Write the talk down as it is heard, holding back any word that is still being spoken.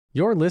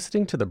You're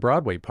listening to the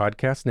Broadway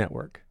Podcast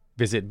Network.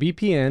 Visit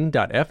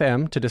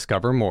bpn.fm to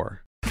discover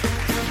more.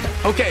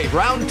 Okay,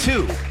 round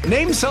two.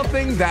 Name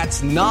something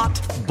that's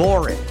not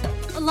boring.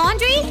 A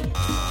laundry?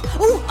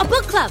 Ooh, a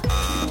book club.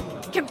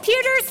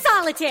 Computer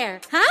solitaire,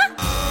 huh?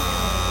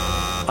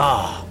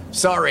 Ah,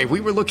 sorry, we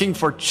were looking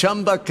for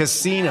Chumba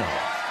Casino.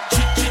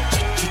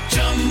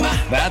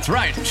 That's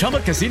right,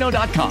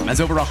 ChumbaCasino.com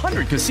has over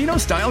 100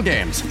 casino-style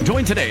games.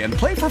 Join today and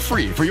play for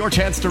free for your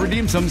chance to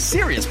redeem some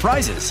serious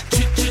prizes.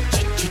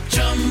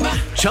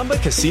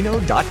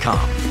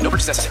 ChumbaCasino.com. No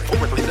purchase necessary. Void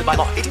where prohibited by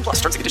law.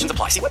 18+ terms and conditions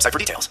apply. See website for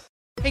details.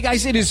 Hey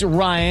guys, it is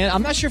Ryan.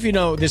 I'm not sure if you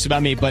know this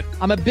about me, but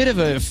I'm a bit of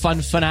a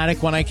fun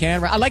fanatic when I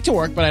can. I like to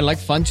work, but I like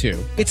fun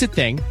too. It's a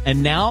thing.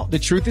 And now the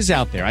truth is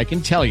out there. I can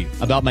tell you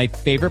about my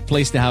favorite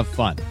place to have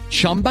fun.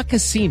 Chumba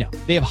Casino.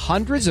 They have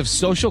hundreds of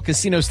social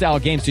casino style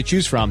games to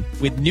choose from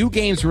with new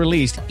games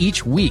released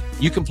each week.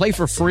 You can play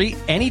for free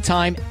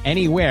anytime,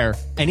 anywhere.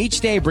 And each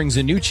day brings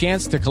a new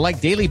chance to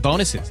collect daily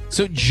bonuses.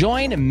 So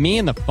join me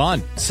in the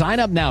fun. Sign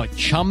up now at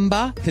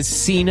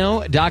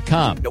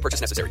ChumbaCasino.com. No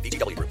purchase necessary.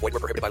 VGW. Void where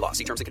prohibited by law.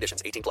 See terms and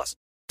conditions. 18+.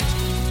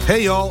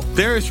 Hey, y'all.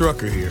 Darius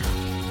Rucker here.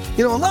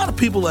 You know, a lot of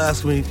people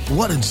ask me,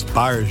 what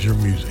inspires your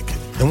music?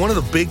 And one of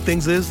the big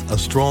things is a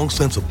strong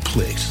sense of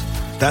place.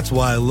 That's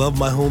why I love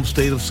my home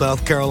state of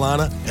South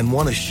Carolina and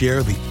want to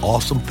share the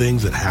awesome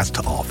things it has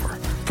to offer.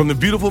 From the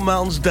beautiful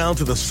mountains down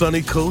to the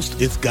sunny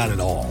coast, it's got it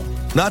all.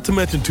 Not to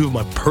mention two of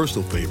my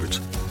personal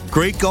favorites,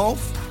 great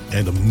golf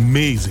and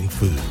amazing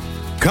food.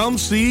 Come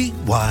see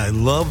why I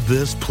love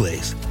this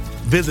place.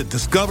 Visit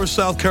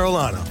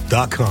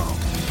discoversouthcarolina.com.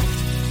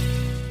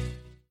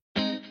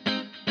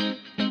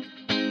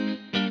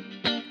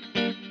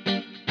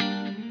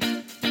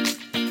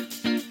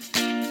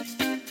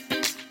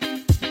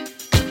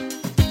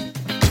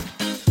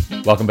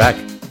 Welcome back.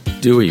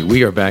 Dewey,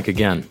 we are back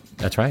again.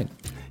 That's right.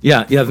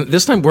 Yeah.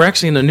 This time we're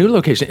actually in a new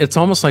location. It's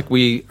almost like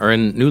we are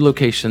in new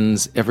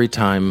locations every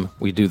time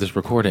we do this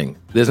recording.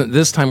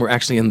 This time we're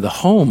actually in the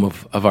home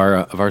of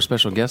our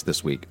special guest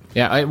this week.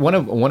 Yeah, one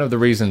of the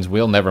reasons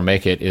we'll never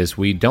make it is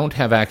we don't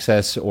have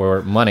access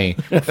or money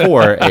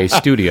for a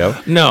studio.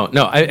 No.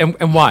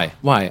 And why?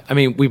 Why? I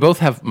mean, we both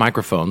have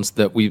microphones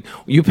that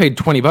you paid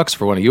 $20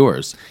 for one of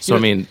yours. So I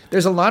mean,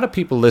 there's a lot of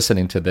people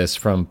listening to this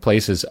from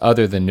places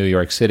other than New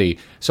York City.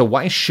 So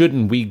why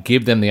shouldn't we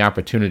give them the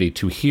opportunity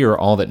to hear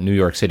all that New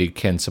York City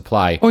can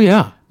supply? Oh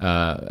yeah.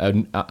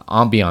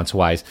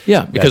 Ambiance-wise.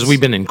 Yeah, because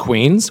we've been in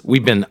Queens,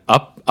 we've been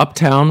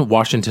uptown,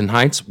 Washington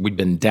Heights, we've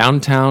been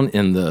downtown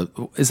in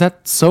is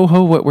that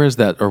Soho? Where is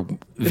that? Or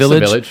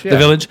Village? The Village, yeah. The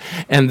Village.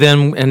 And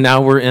now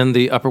we're in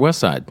the Upper West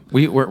Side.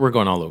 We're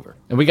going all over.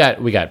 And we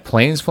got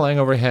planes flying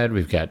overhead,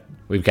 we've got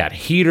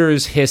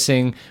heaters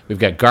hissing, we've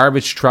got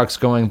garbage trucks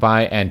going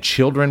by, and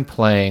children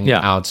playing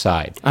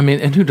outside. I mean,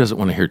 and who doesn't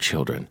want to hear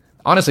children?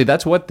 Honestly,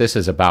 that's what this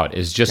is about,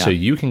 is just so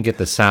you can get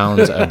the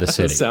sounds of the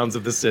city. The sounds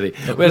of the city.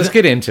 Let's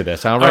get into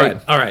this, all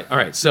right? All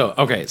right. So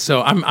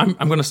I'm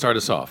going to start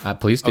us off.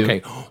 Please do. Okay,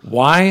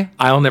 why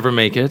I'll never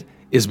make it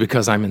is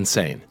because I'm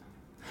insane.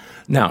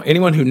 Now,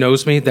 anyone who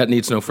knows me, that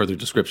needs no further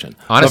description.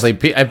 Honestly,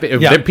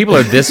 people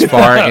are this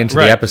far into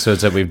the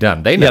episodes that we've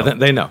done. They know. Yeah,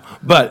 they know.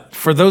 But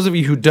for those of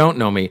you who don't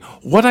know me,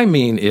 what I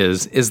mean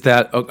is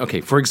that, okay,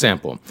 for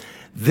example,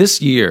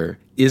 this year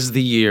is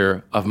the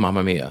year of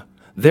Mamma Mia.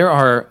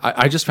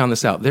 I just found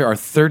this out, there are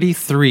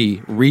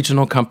 33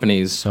 regional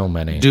companies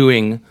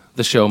doing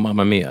the show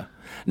Mamma Mia.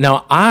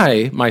 Now,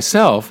 I,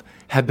 myself,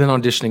 have been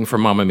auditioning for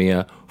Mamma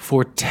Mia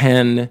for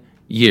 10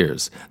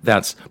 years.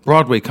 That's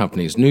Broadway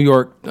companies, New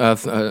York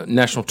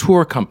national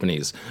tour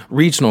companies,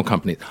 regional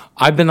companies.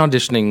 I've been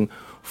auditioning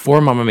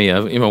for Mamma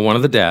Mia, one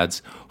of the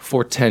dads,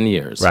 for 10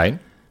 years. Right.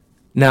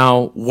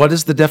 Now, what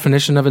is the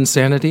definition of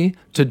insanity?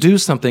 To do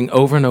something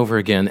over and over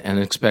again and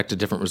expect a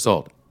different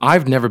result.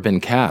 I've never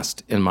been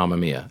cast in Mamma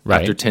Mia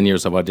after 10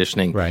 years of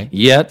auditioning. Right.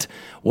 Yet,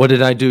 what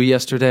did I do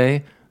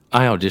yesterday?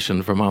 I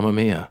auditioned for Mamma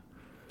Mia.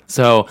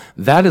 So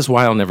that is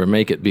why I'll never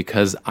make it,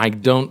 because I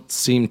don't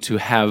seem to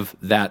have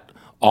that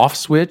off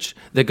switch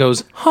that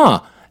goes,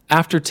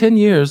 after 10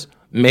 years,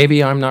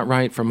 maybe I'm not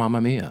right for Mamma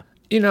Mia.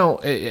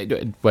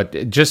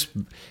 But just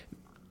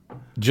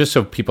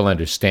so people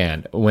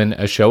understand, when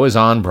a show is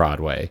on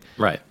Broadway,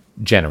 right,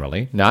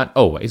 generally, not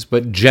always,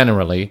 but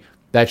generally,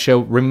 that show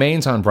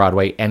remains on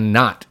Broadway and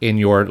not in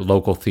your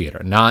local theater,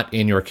 not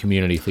in your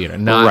community theater,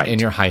 not in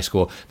your high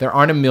school. There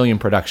aren't a million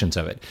productions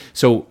of it.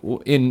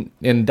 So in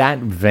that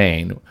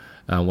vein,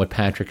 what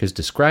Patrick is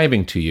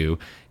describing to you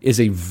is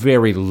a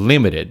very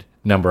limited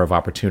number of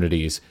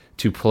opportunities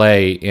to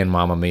play in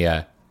Mamma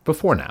Mia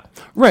before now.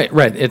 Right.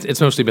 It's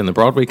mostly been the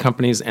Broadway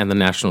companies and the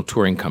national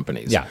touring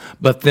companies. Yeah.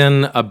 But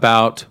then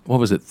about, what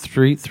was it,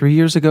 three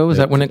years ago? Is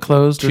that when it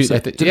closed? 2 or 3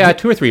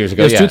 years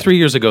ago. It was 2 or 3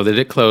 years ago that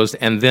it closed,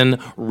 and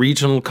then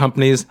regional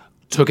companies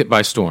took it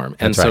by storm.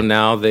 And so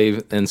now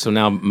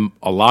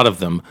a lot of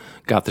them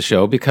got the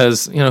show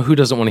because, who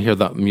doesn't want to hear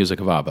the music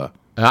of ABBA?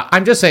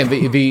 I'm just saying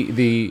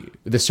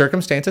the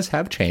circumstances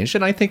have changed,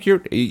 and I think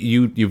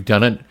you've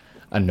done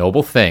a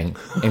noble thing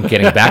and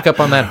getting back up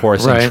on that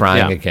horse and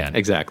trying again.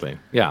 Exactly.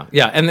 Yeah.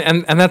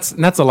 And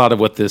that's a lot of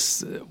what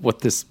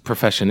this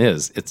profession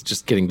is. It's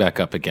just getting back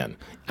up again.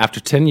 After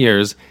 10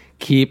 years,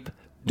 keep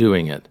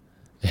doing it.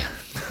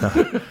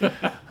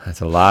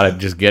 That's a lot of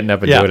just getting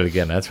up and doing it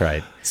again. That's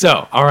right.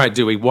 So, all right,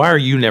 Dewey, why are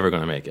you never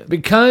going to make it?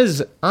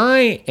 Because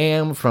I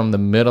am from the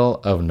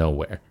middle of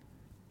nowhere.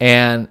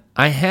 And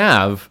I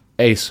have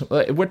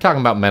we're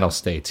talking about mental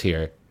states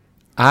here.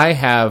 I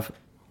have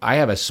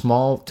a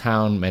small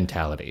town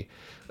mentality.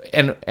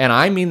 And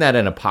I mean that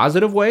in a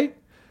positive way,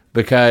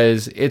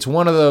 because it's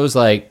one of those,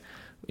 like,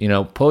 you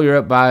know, pull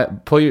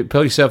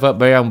yourself up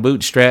by your own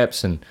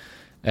bootstraps and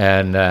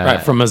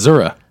right, from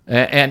Missouri.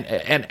 And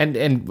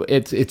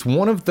it's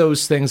one of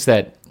those things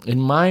that, in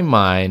my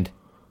mind,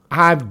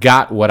 I've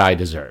got what I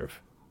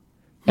deserve.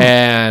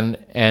 And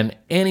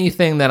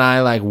anything that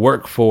I like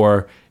work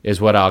for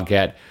is what I'll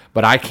get.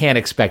 But I can't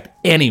expect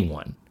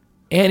anyone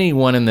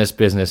in this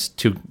business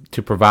to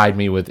provide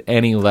me with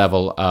any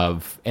level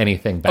of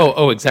anything back.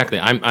 Oh, exactly.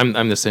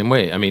 I'm the same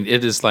way. I mean,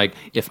 it is like,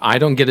 if I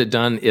don't get it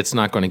done, it's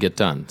not going to get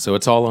done. So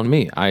it's all on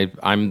me.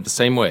 I'm the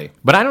same way.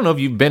 But I don't know if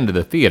you've been to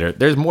the theater.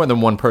 There's more than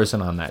one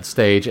person on that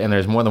stage, and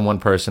there's more than one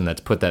person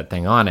that's put that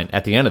thing on. And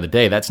at the end of the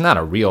day, that's not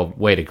a real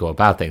way to go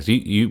about things.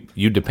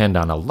 You depend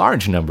on a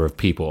large number of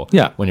people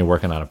when you're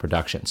working on a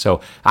production. So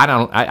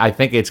I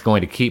think it's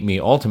going to keep me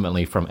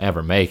ultimately from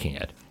ever making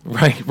it.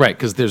 Right,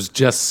 because there's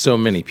just so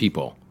many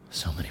people.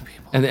 So many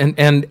people.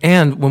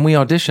 And when we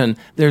audition,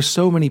 there's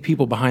so many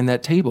people behind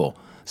that table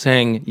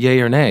saying yay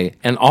or nay.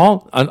 And a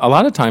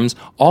lot of times,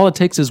 all it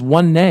takes is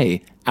one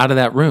nay out of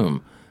that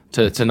room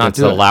to not do it. It's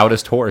the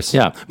loudest horse.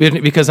 Yeah,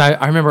 because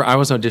I remember I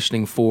was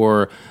auditioning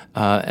for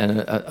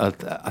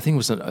I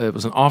think it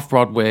was an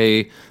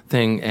off-Broadway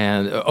thing,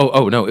 and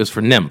no, it was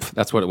for NYMF.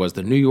 That's what it was,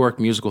 the New York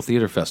Musical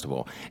Theater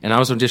Festival. And I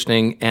was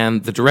auditioning,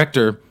 and the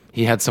director,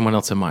 he had someone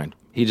else in mind.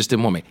 He just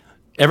didn't want me.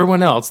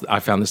 Everyone else, I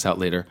found this out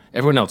later,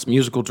 everyone else,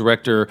 musical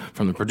director,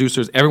 from the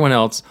producers, everyone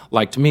else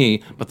liked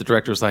me, but the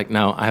director was like,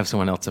 no, I have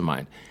someone else in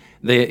mind.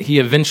 He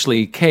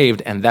eventually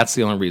caved, and that's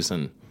the only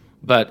reason.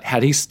 But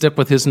had he stuck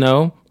with his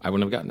no, I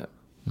wouldn't have gotten it.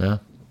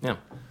 Yeah.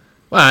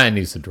 Well, and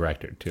he's the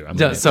director, too.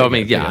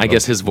 I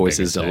guess his voice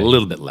is a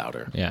little bit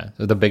louder. Yeah,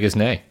 the biggest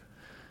nay.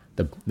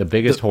 The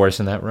biggest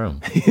horse in that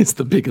room. It's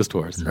the biggest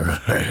horse.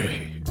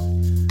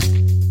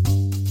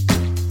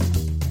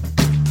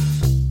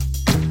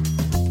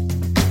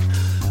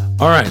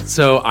 All right,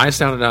 so I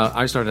started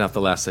out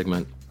the last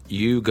segment.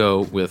 You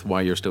go with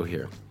why you're still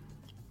here.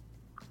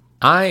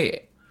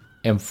 I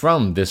am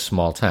from this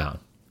small town.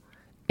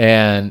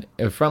 And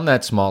from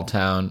that small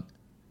town,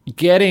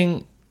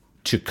 getting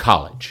to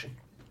college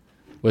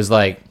was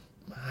like,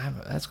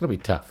 that's going to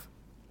be tough.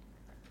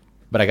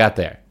 But I got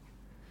there.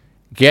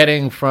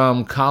 Getting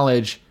from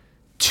college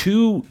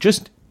to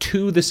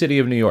the city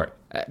of New York,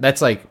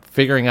 that's like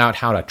figuring out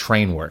how a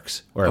train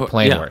works or a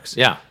plane works.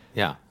 Yeah.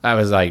 I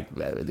was like,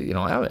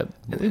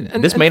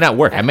 this may not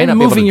work. I may not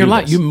be able to do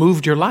this. You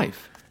moved your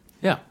life.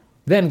 Yeah.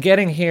 Then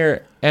getting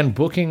here and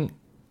booking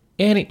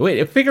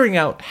figuring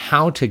out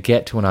how to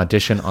get to an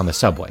audition on the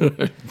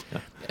subway.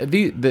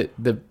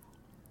 The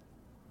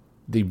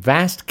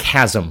vast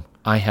chasm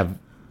I have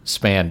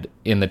spanned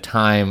in the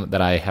time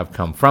that I have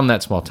come from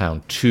that small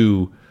town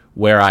to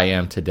where I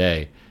am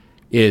today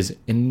is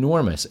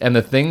enormous. And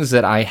the things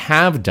that I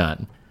have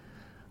done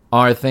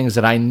are things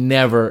that I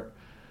never...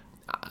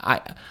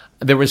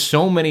 there were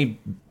so many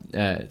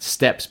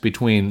steps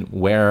between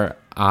where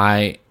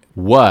I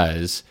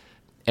was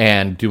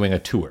and doing a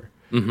tour,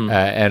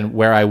 and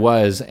where I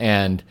was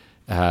and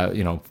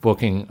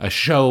booking a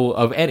show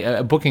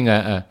of booking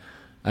a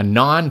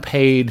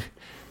non-paid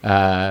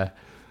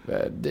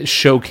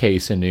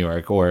showcase in New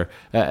York or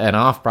an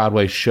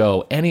off-Broadway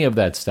show. Any of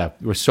that stuff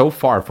were so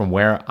far from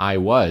where I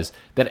was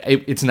that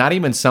it's not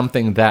even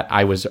something that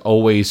I was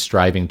always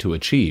striving to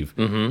achieve.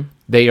 Mm-hmm.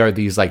 They are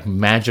these like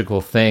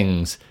magical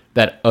things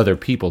that other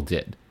people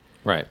did.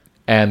 Right.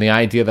 And the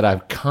idea that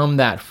I've come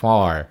that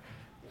far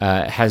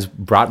has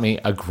brought me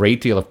a great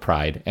deal of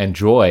pride and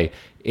joy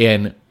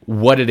in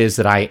what it is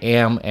that I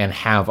am and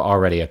have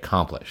already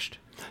accomplished.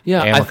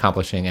 Yeah,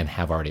 accomplishing and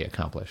have already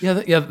accomplished.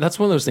 Yeah, that's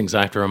one of those things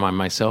I have to remind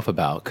myself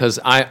about, because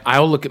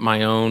I'll look at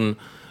my own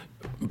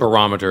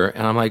barometer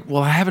and I'm like,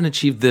 well, I haven't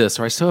achieved this,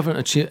 or I still haven't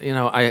achieved,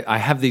 I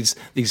have these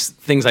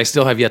things I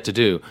still have yet to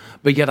do.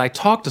 But yet I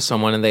talk to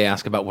someone and they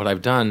ask about what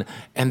I've done,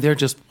 and they're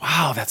just,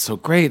 wow, that's so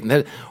great. And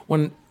that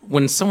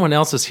when someone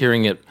else is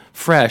hearing it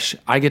fresh,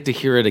 I get to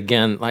hear it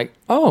again, like,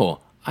 oh,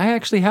 I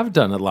actually have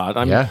done a lot.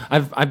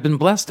 I've been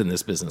blessed in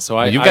this business. So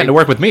you've gotten to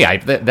work with me.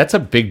 That's a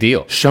big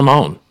deal.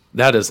 Shimon.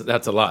 That's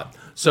a lot.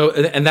 So,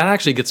 and that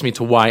actually gets me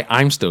to why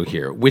I'm still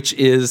here, which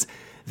is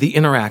the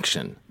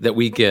interaction that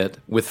we get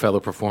with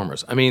fellow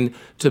performers. I mean,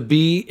 to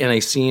be in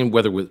a scene,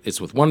 whether it's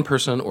with one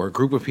person or a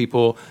group of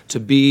people, to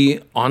be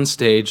on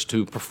stage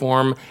to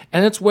perform,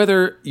 and it's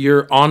whether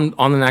you're on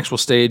an actual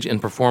stage in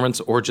performance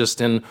or just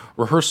in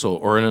rehearsal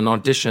or in an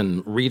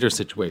audition reader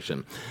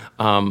situation.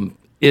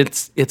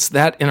 It's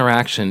that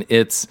interaction.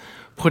 It's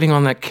putting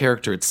on that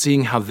character. It's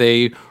seeing how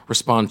they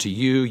respond to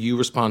you, you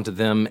respond to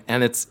them,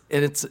 and it's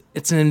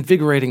an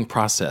invigorating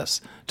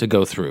process to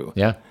go through.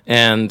 Yeah.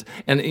 And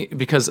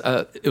because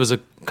it was a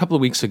couple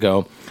of weeks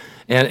ago,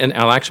 and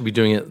I'll actually be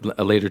doing it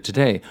later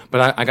today,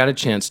 but I got a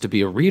chance to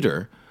be a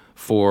reader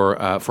for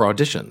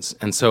auditions.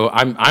 And so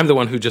I'm the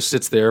one who just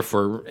sits there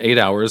for 8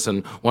 hours,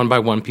 and one by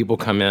one people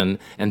come in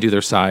and do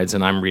their sides,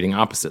 and I'm reading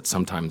opposites.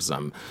 Sometimes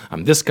I'm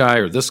this guy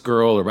or this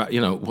girl or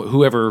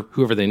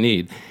whoever they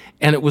need.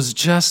 And it was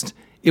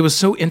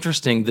so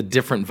interesting, the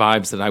different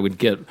vibes that I would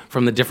get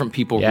from the different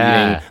people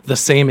reading the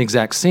same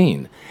exact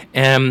scene.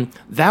 And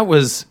that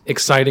was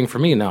exciting for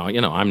me. Now,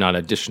 I'm not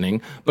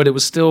auditioning, but it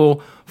was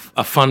still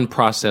a fun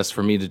process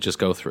for me to just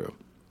go through.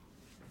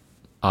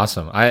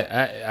 Awesome.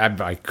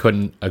 I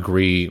couldn't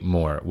agree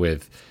more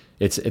with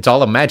it's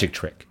all a magic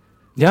trick.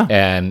 Yeah.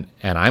 And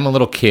I'm a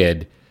little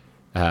kid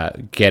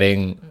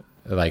getting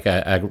like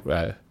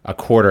a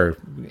quarter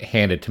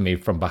handed to me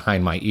from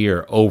behind my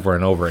ear over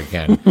and over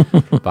again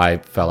by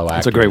fellow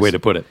actors. That's a great way to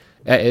put it.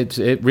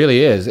 It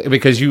really is,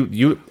 because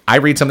I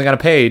read something on a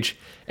page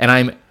and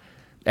I'm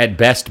at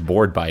best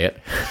bored by it.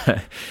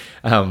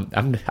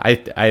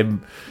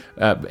 I'm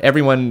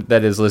everyone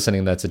that is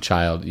listening that's a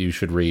child, you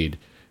should read.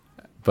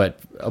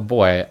 But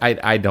boy,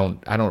 I don't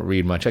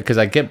read much because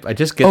I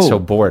just get so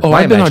bored.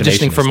 I've been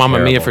auditioning for Mamma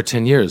Mia for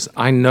 10 years.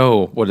 I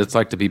know what it's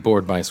like to be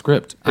bored by a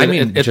script.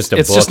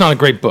 It's just not a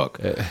great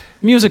book.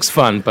 Music's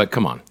fun, but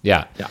come on.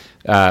 Yeah.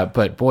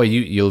 But boy,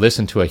 you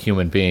listen to a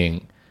human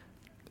being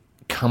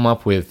come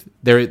up with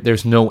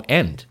there's no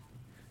end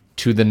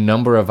to the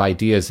number of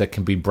ideas that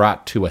can be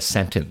brought to a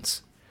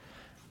sentence.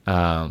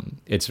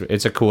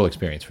 It's a cool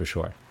experience for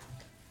sure.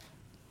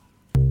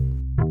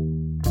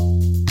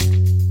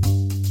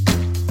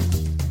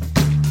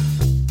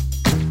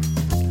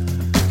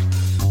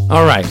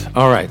 All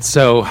right.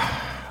 So,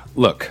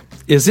 look,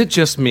 is it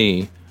just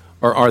me,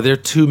 or are there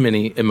too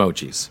many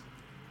emojis?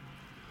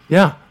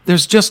 Yeah,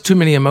 there's just too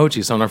many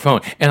emojis on our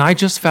phone. And I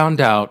just found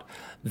out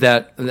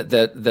that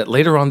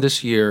later on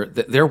this year,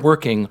 that they're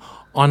working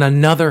on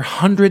another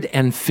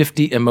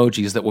 150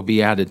 emojis that will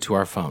be added to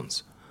our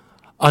phones.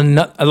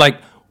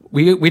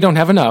 We don't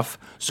have enough,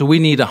 so we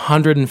need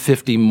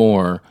 150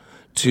 more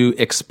to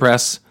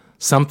express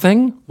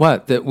something.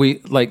 What? That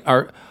we like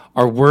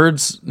our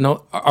words?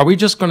 No, are we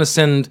just going to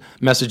send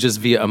messages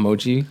via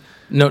emoji?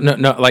 No.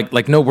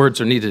 Like no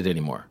words are needed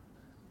anymore.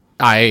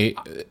 I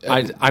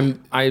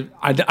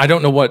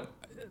don't know what.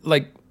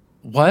 Like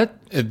what?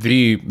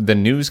 The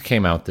news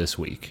came out this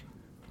week.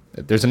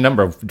 There's a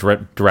number of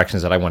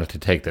directions that I wanted to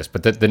take this,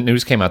 but the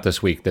news came out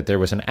this week that there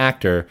was an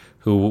actor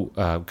who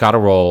got a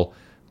role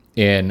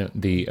in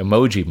the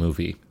Emoji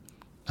Movie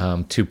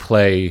to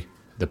play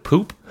the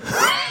poop.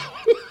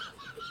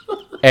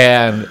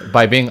 And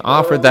by being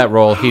offered that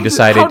role, he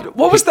decided...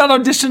 What was that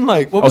audition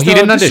like? He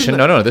didn't audition.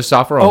 No, this is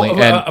offer only.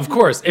 Of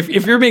course. If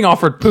you're being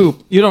offered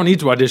poop, you don't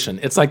need to audition.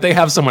 It's like they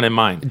have someone in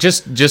mind.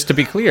 Just to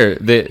be clear,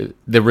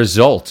 the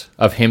result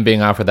of him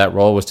being offered that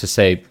role was to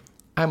say,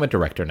 I'm a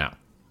director now.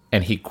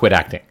 And he quit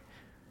acting.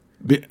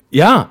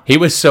 Yeah. He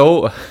was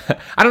so...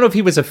 I don't know if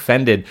he was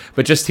offended,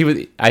 but just he was...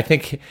 I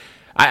think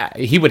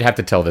he would have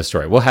to tell this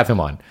story. We'll have him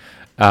on.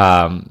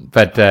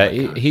 But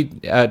he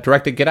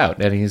directed Get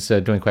Out, and he's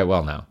doing quite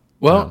well now.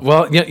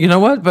 Well, you know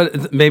what?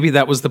 But maybe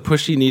that was the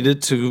push he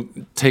needed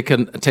to take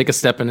a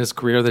step in his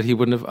career that he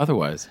wouldn't have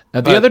otherwise.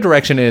 The other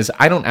direction is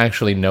I don't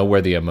actually know where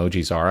the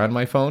emojis are on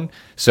my phone,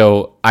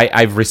 so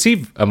I've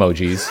received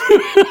emojis,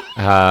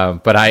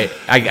 but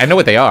I know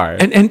what they are.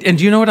 And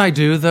do you know what I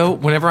do though?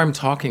 Whenever I'm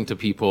talking to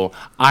people,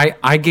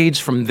 I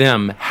gauge from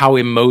them how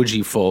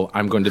emoji-ful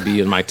I'm going to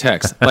be in my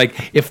text.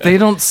 Like if they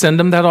don't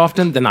send them that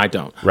often, then I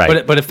don't.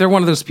 Right. But if they're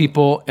one of those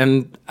people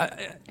and.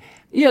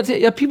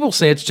 Yeah, people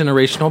say it's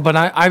generational, but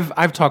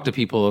I've talked to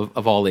people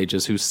of all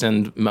ages who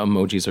send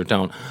emojis or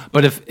don't.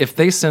 But if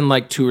they send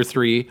like 2 or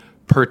 3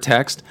 per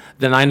text,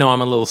 then I know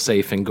I'm a little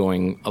safe in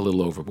going a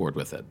little overboard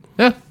with it.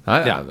 Yeah.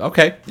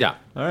 Okay. Yeah.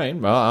 All right.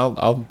 Well,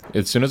 I'll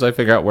as soon as I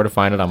figure out where to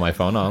find it on my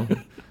phone, I'll keep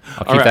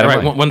that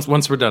in mind.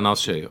 Once we're done, I'll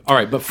show you. All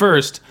right, but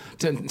first,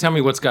 tell me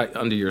what's got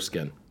under your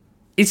skin.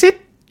 Is it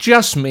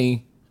just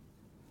me,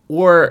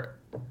 or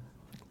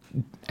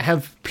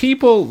have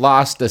people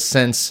lost a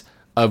sense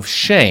of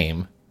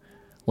shame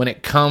when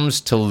it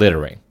comes to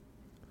littering?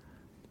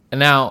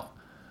 Now,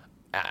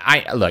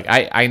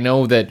 I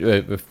know that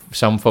if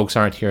some folks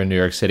aren't here in New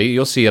York City,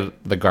 you'll see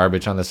the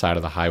garbage on the side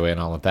of the highway and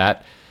all of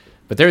that,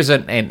 but there's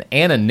an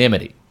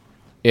anonymity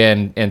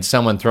in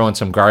someone throwing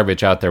some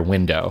garbage out their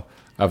window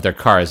of their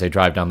car as they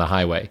drive down the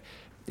highway.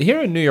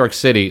 Here in New York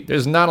City,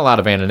 there's not a lot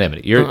of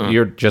anonymity.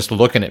 You're just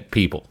looking at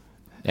people,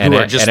 and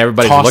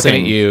everybody's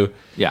looking at you.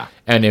 Yeah.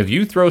 And if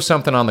you throw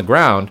something on the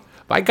ground,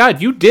 by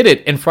God, you did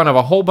it in front of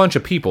a whole bunch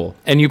of people.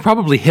 And you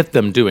probably hit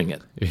them doing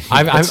it.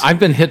 I've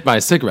been hit by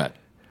a cigarette.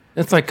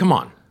 It's like, come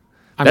on.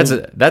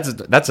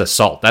 That's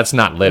assault. That's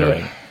not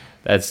littering.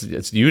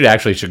 You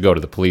actually should go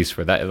to the police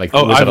for that. Like,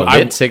 was it a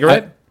lit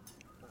cigarette?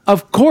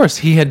 Of course,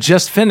 he had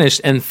just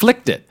finished and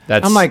flicked it.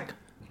 I'm like,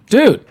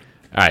 dude.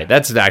 All right,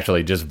 that's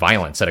actually just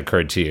violence that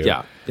occurred to you.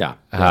 Yeah.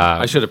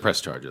 I should have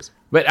pressed charges.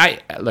 But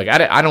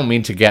I don't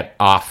mean to get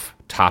off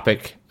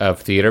topic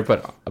of theater,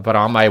 but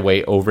on my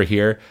way over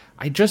here,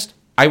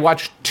 I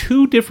watched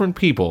two different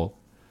people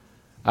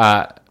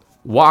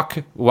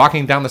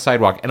walking down the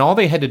sidewalk, and all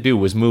they had to do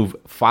was move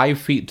 5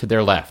 feet to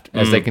their left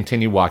as they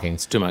continued walking.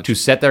 It's too much. To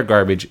set their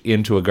garbage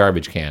into a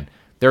garbage can.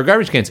 There are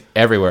garbage cans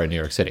everywhere in New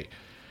York City.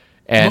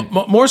 And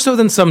more so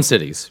than some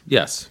cities,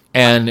 yes.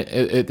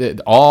 And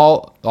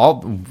all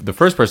the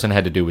first person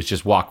had to do was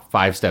just walk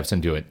 5 steps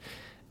and do it,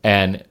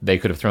 and they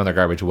could have thrown their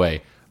garbage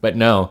away. But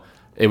no,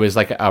 it was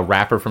like a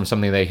wrapper from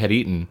something they had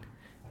eaten,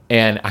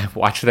 and I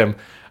watched them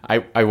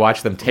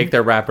take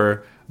their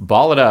wrapper,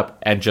 ball it up,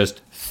 and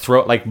just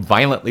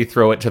violently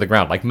throw it to the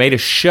ground, like made a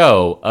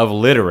show of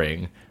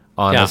littering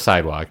on the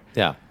sidewalk.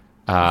 Yeah,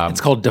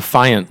 it's called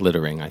defiant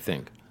littering, I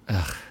think.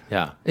 Ugh.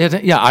 Yeah.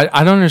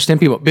 I don't understand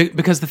people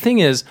because the thing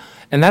is,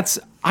 and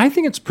I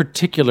think it's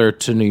particular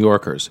to New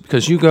Yorkers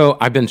because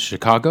I've been to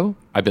Chicago,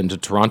 I've been to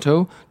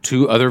Toronto,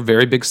 2 other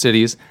very big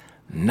cities,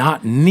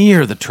 not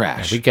near the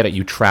trash. Yeah, we get it.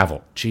 You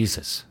travel.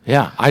 Jesus.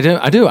 Yeah, I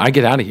do. I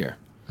get out of here.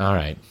 All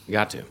right. You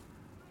got to.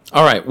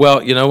 All right.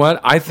 Well, you know what?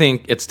 I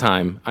think it's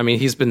time. I mean,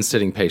 he's been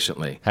sitting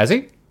patiently. Has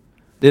he?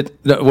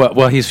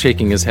 Well, he's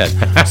shaking his head.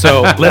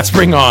 So let's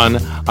bring on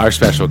our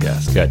special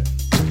guest. Good.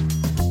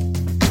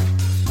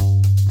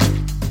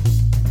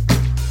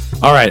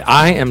 All right,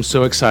 I am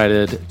so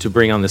excited to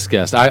bring on this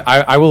guest.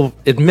 I will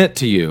admit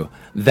to you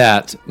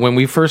that when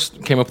we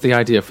first came up with the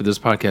idea for this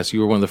podcast,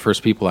 you were one of the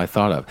first people I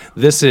thought of.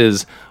 This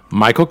is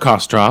Michael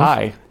Kostroff.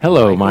 Hi.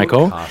 Hello,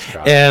 Michael.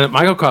 And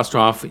Michael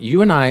Kostroff,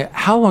 you and I,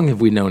 how long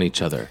have we known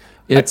each other?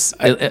 It's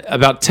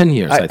about 10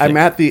 years, I think. I'm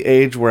at the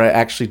age where I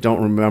actually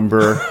don't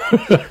remember.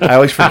 I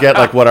always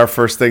forget what our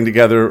first thing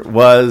together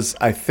was.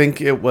 I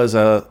think it was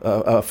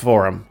a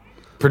forum.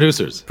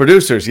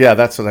 Producers, yeah,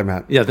 that's what I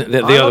meant. Yeah,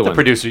 the other one.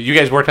 Producer. You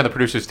guys worked on the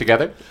Producers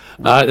together?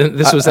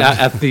 This was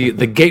at the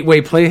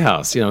Gateway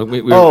Playhouse. You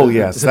know,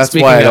 yes, that's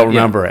why I don't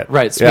remember it.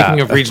 Right.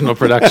 Speaking of regional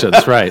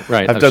productions, right.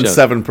 I've done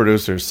 7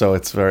 producers, so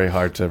it's very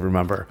hard to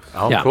remember.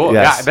 Oh, yeah. Cool.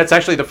 Yes. Yeah, that's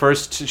actually the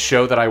first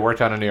show that I worked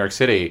on in New York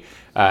City.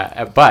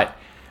 But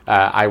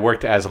I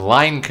worked as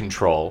line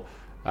control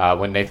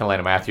when Nathan Lane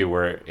and Matthew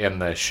were in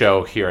the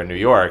show here in New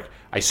York.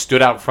 I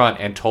stood out front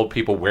and told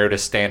people where to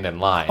stand in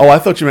line. Oh, I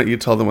thought you meant you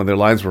told them when their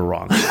lines were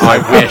wrong. I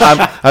wish.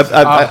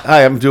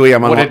 Hi, I'm Dewey.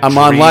 I'm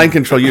on line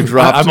control. You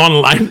dropped. I'm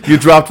on line. You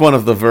dropped one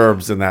of the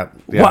verbs in that.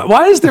 Yeah.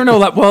 Why is there no?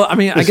 Well, I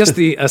mean, I guess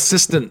the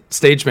assistant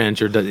stage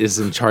manager is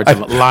in charge of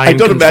line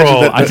control.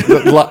 I don't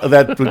imagine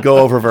that would go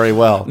over very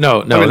well. No.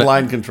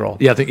 Line control.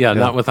 Yeah,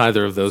 not with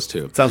either of those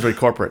two. It sounds very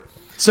corporate.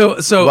 So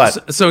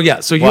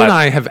you and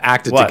I have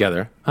acted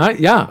together.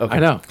 Yeah, okay. I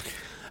know.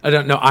 I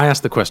don't know. I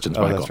asked the questions,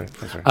 Michael.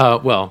 That's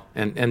right. Well,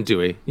 and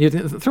Dewey, you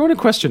throw in a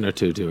question or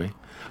two, Dewey.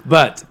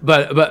 But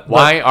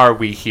why are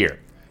we here?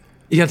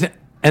 Yeah,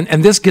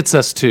 and this gets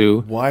us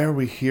to why are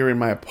we here in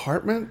my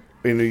apartment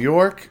in New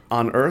York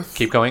on Earth?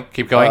 Keep going.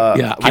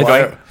 Yeah, keep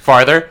going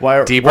farther.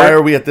 Deeper. Why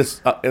are we at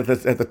this at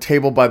the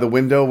table by the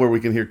window where we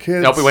can hear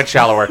kids? Nope, we went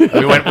shallower.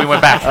 we went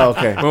back. Oh,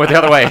 okay, we went the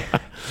other way.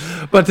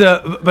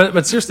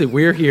 But seriously,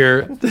 we're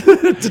here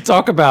to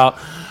talk about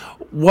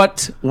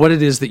what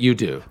it is that you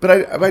do.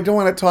 But I don't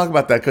want to talk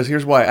about that because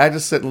here's why. I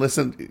just sit and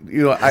listen.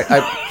 You know,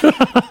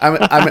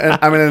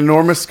 I'm an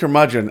enormous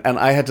curmudgeon, and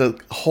I had to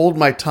hold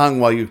my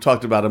tongue while you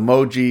talked about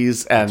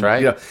emojis and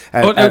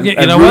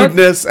and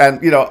rudeness,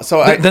 and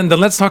So then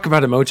let's talk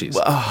about emojis.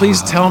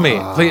 Please tell me,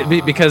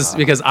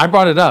 because I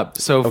brought it up.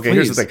 So okay, please.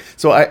 Here's the thing.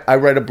 So I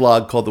write a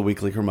blog called The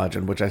Weekly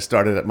Curmudgeon, which I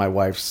started at my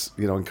wife's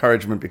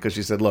encouragement because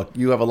she said, "Look,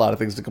 you have a lot of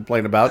things to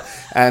complain about,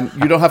 and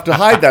you don't have to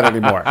hide that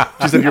anymore."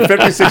 She said, "You're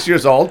 56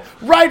 years old.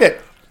 Write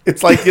it."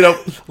 It's like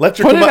let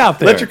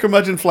your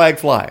curmudgeon flag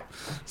fly.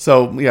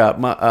 So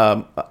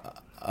yeah,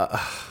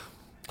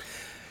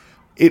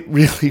 it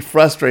really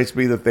frustrates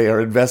me that they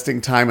are investing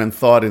time and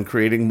thought in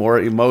creating more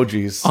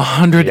emojis.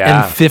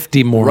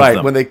 150 more. Right, of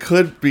them. when they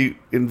could be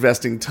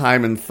investing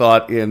time and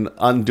thought in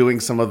undoing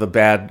some of the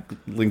bad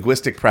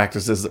linguistic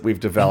practices that we've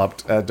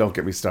developed. Don't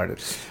get me started.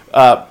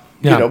 So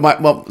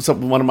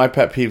one of my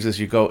pet peeves is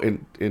you go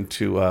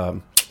into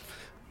a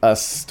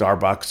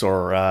Starbucks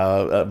or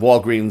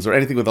Walgreens or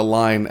anything with a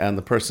line, and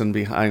the person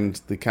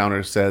behind the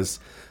counter says,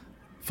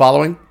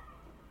 "Following."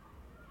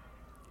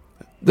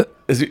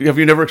 Have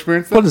you never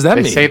experienced that? What does that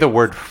mean? They say the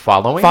word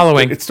following?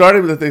 Following. It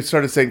started with they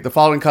started saying the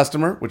following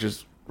customer, which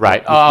is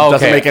right.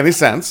 Doesn't make any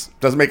sense.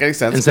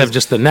 Instead of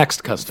just the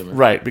next customer.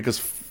 Right,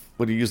 because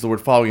when you use the word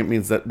following, it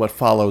means that what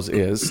follows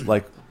is,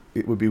 like,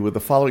 it would be with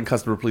the following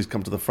customer, please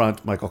come to the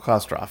front, Michael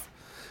Kostroff.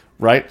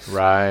 Right.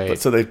 But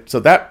so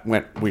that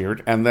went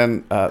weird, and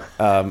then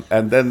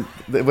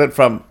it went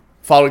from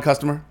following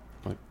customer,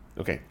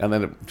 okay, and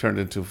then it turned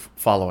into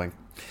following.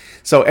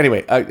 So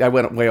anyway, I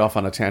went way off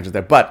on a tangent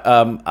there, but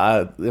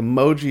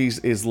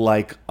emojis is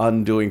like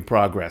undoing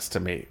progress to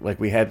me. Like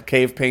we had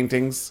cave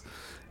paintings,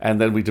 and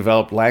then we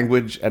developed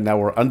language, and now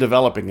we're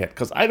undeveloping it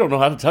because I don't know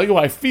how to tell you how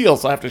I feel,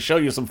 so I have to show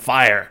you some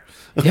fire,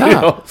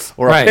 Yeah.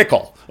 or a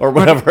pickle, or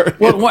whatever.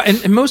 Well,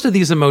 and most of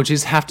these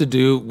emojis have to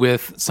do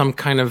with some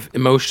kind of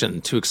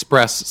emotion to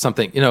express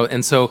something,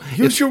 and so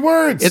Use your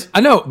words.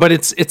 I know, but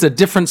it's a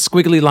different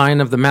squiggly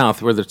line of the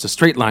mouth, whether it's a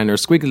straight line or a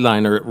squiggly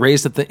line or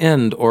raised at the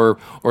end, or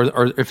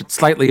if it's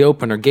slightly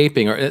open or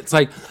gaping, or it's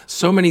like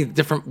so many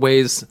different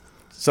ways.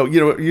 So,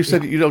 you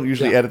said you don't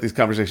usually edit these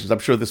conversations. I'm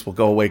sure this will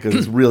go away because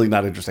it's really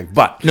not interesting.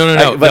 But No.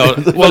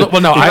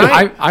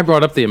 I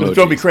brought up the emojis. It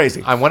drove me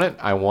crazy. I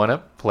want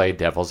to play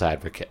devil's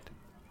advocate.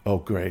 Oh,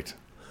 great.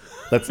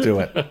 Let's do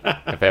it.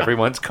 If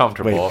everyone's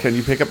comfortable. Wait, can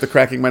you pick up the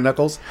cracking my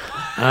knuckles?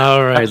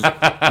 All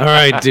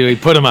right, Dewey,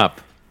 put them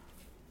up.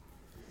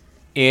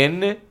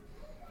 In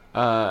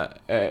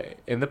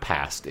the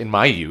past, in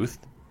my youth,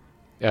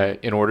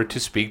 in order to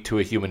speak to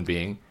a human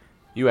being,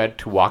 you had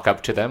to walk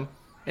up to them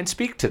and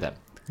speak to them.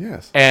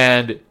 Yes.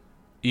 And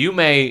you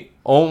may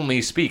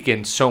only speak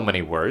in so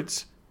many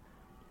words,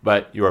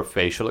 but your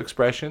facial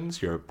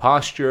expressions, your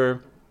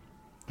posture,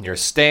 your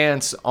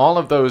stance, all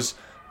of those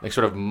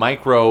sort of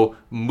micro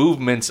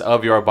movements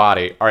of your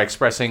body are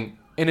expressing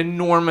an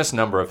enormous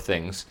number of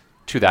things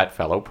to that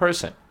fellow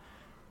person.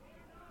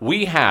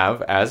 We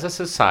have, as a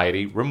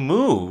society,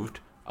 removed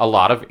a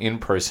lot of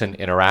in-person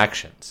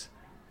interactions.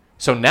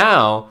 So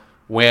now,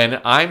 when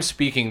I'm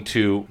speaking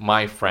to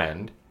my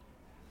friend,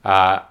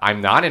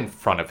 I'm not in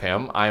front of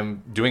him.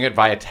 I'm doing it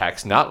via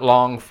text, not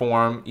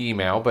long-form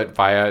email, but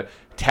via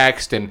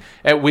text, and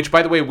which,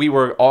 by the way, we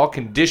were all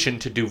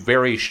conditioned to do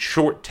very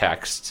short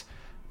texts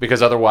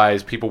because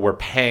otherwise people were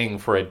paying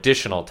for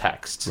additional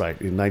texts. Right,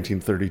 in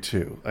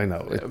 1932. I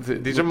know.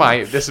 This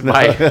is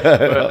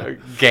my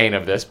gain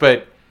of this,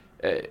 but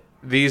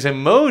these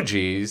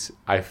emojis,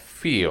 I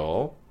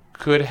feel,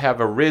 could have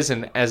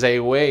arisen as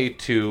a way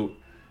to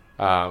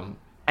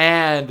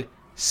add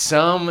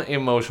some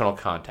emotional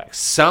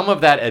context, some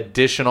of that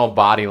additional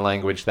body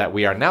language that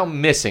we are now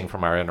missing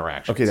from our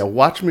interactions. Okay, now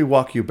watch me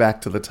walk you back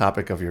to the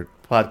topic of your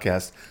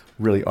podcast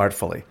really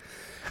artfully.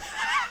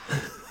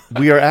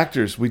 We are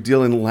actors. We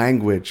deal in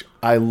language.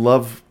 I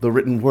love the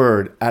written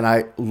word, and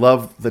I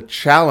love the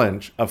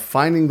challenge of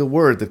finding the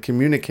word that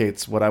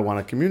communicates what I want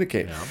to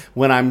communicate. Yeah.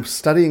 When I'm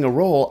studying a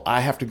role,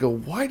 I have to go,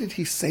 why did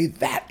he say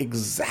that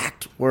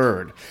exact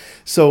word?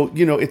 So,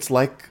 it's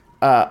like...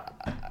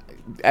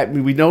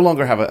 we no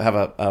longer have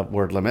a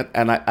word limit,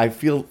 and I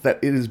feel that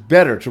it is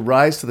better to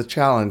rise to the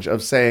challenge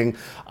of saying,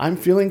 I'm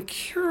feeling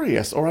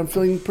curious, or I'm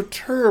feeling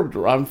perturbed,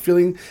 or I'm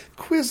feeling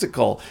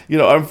quizzical,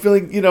 I'm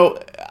feeling,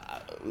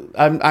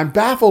 I'm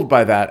baffled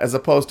by that, as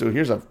opposed to,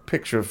 here's a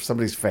picture of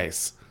somebody's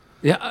face.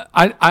 Yeah,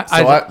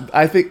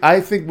 I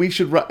think we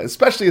should,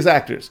 especially as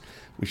actors,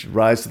 we should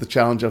rise to the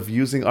challenge of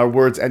using our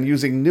words and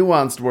using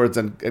nuanced words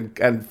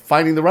and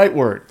finding the right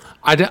word.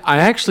 I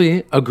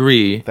actually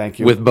agree. Thank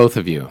you. With both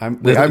of you.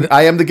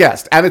 I am the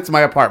guest, and it's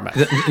my apartment.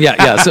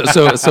 Yeah.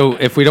 So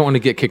if we don't want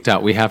to get kicked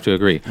out, we have to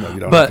agree. No, you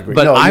don't have to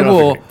agree.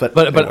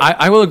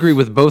 I will agree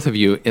with both of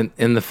you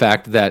in the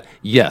fact that,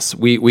 yes,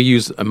 we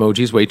use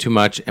emojis way too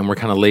much, and we're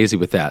kind of lazy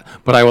with that.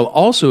 But I will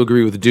also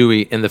agree with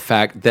Dewey in the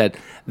fact that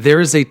there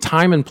is a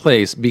time and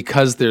place,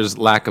 because there's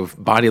lack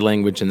of body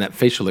language and that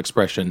facial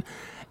expression,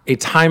 a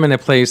time and a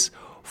place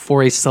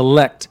for a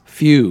select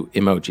few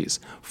emojis.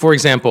 For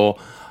example,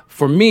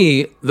 for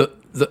me,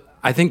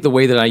 I think the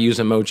way that I use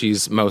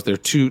emojis most, there are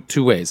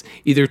two ways.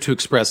 Either to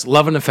express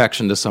love and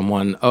affection to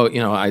someone,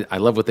 I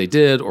love what they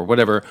did, or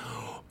whatever.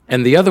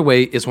 And the other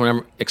way is when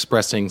I'm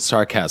expressing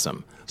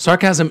sarcasm.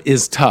 Sarcasm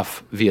is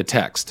tough via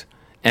text.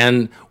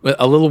 And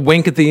a little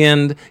wink at the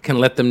end can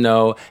let them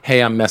know,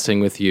 hey, I'm messing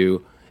with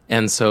you.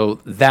 And so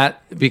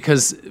that,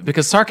 because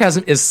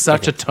sarcasm is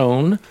such a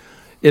tone,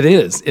 it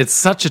is. It's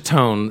such a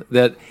tone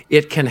that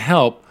it can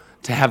help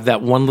to have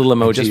that one little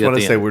emoji. I just want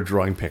to say we're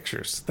drawing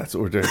pictures. That's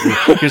what we're doing.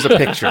 Here's a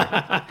picture.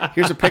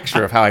 Here's a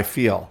picture of how I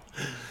feel.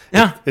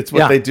 Yeah, it's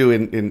what they do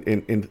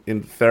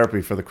in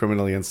therapy for the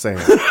criminally insane.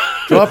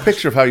 Draw a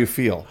picture of how you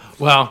feel.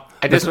 Well,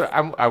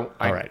 all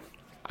right.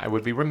 I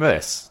would be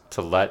remiss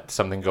to let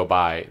something go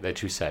by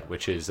that you said,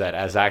 which is that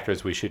as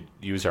actors we should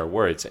use our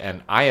words.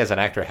 And I, as an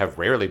actor, have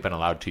rarely been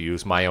allowed to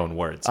use my own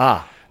words.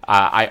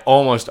 I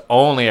almost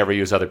only ever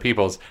use other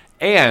people's.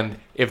 And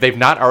if they've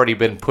not already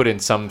been put in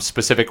some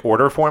specific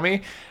order for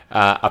me,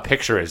 a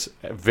picture is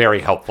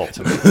very helpful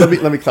to me.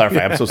 Let me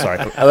clarify. I'm so sorry.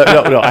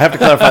 No, I have to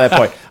clarify that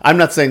point. I'm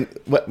not saying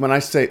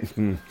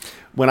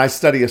when I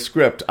study a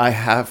script, I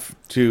have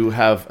to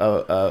have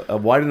a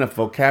wide enough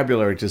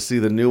vocabulary to see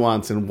the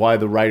nuance and why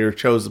the writer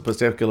chose a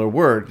particular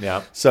word.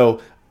 Yeah.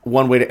 So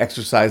one way to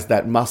exercise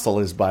that muscle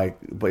is by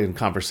in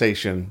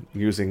conversation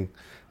using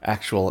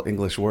actual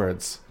English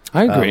words.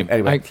 I agree.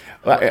 Anyway,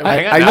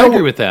 I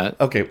agree with that.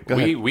 Okay, go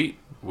ahead.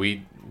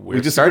 We're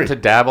just starting to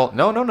dabble.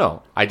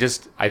 No. I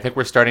think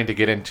we're starting to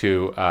get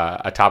into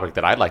a topic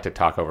that I'd like to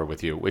talk over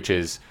with you, which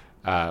is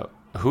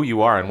who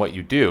you are and what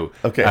you do.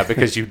 Okay.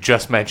 Because you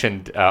just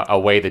mentioned a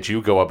way that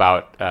you go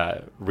about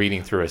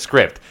reading through a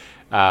script.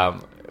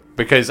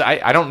 Because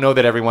I don't know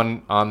that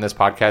everyone on this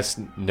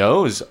podcast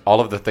knows all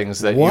of the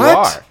things that you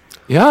are.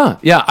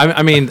 Yeah.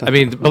 I mean,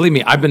 believe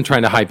me, I've been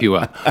trying to hype you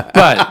up,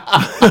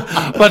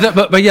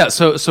 but yeah.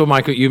 So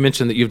Michael, you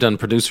mentioned that you've done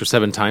Producer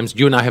 7 times.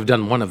 You and I have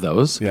done one of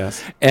those.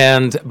 Yes.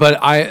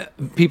 But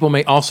people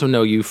may also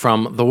know you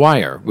from The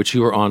Wire, which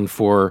you were on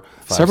for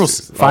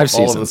five seasons.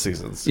 All of the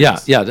seasons. Yeah.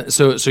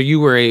 So you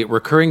were a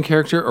recurring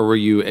character, or were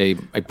you a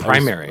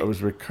primary? I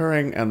was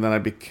recurring, and then I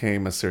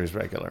became a series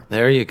regular.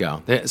 There you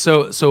go.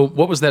 So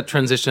what was that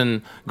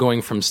transition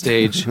going from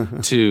stage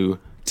to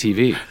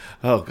TV?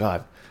 Oh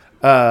God.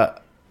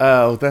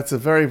 That's a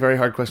very, very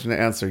hard question to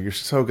answer. You're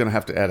so going to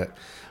have to edit.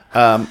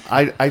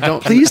 I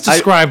don't. Please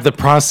describe the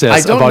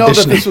process. I don't of know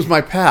auditioning. that this was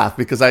my path,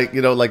 because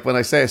like when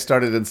I say I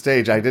started in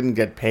stage, I didn't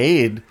get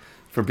paid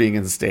for being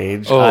in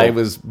stage. I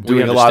was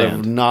doing a lot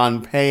of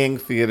non-paying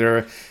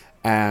theater,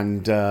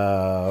 and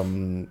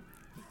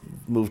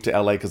moved to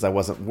LA because I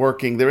wasn't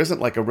working. There isn't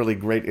like a really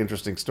great,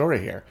 interesting story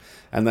here.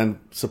 And then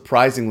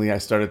surprisingly, I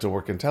started to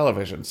work in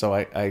television. So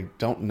I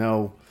don't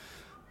know.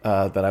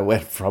 That I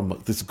went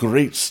from this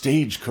great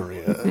stage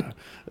career.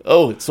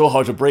 It's so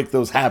hard to break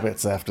those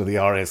habits after the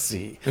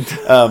RSC.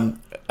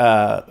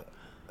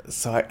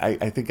 So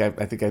I think I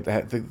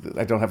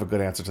don't have a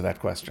good answer to that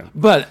question.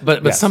 But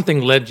Yes.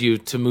 something led you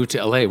to move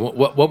to LA.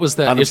 What was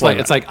that? It's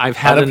like I've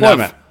had unemployment.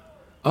 enough.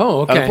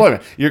 Oh, okay.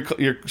 Unemployment.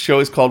 Your show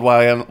is called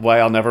Why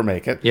I'll Never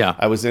Make It. Yeah.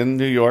 I was in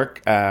New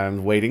York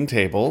and waiting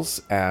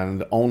tables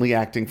and only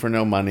acting for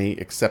no money,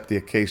 except the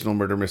occasional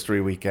murder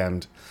mystery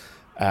weekend.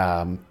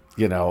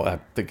 I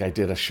think I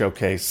did a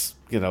showcase,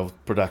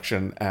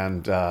 production,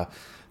 and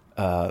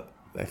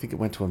I think it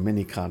went to a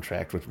mini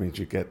contract, which means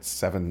you get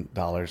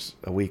 $7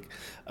 a week.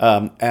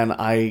 And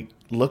I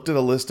looked at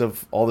a list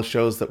of all the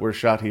shows that were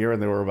shot here,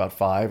 and there were about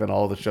 5, and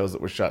all the shows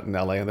that were shot in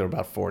LA, and there were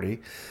about 40.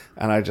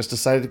 And I just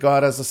decided to go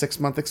out as a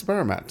 6-month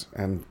experiment,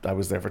 and I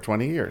was there for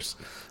 20 years.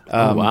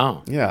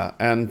 Wow. Yeah,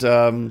 and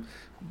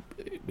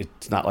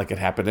it's not like it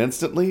happened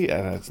instantly,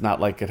 and it's not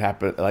like it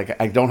happened. Like,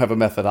 I don't have a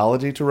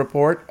methodology to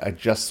report. I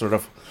just sort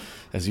of,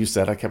 as you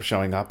said, I kept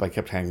showing up. I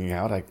kept hanging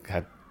out. I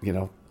had,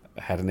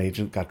 had an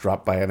agent, got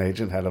dropped by an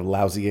agent, had a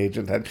lousy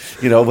agent,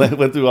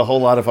 went through a whole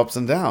lot of ups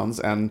and downs,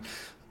 and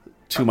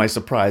to my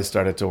surprise,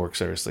 started to work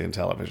seriously in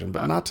television,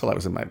 but not till I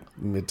was in my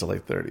mid to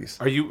late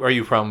 30s. Are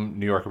you from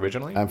New York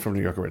originally? I'm from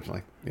New York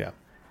originally. Yeah.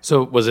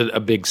 So was it a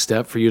big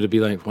step for you to be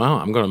like, wow,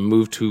 I'm going to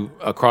move to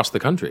across the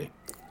country?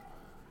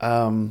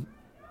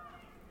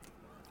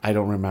 I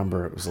don't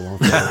remember. It was a long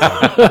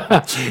time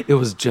ago. It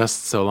was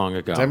just so long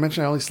ago. Did I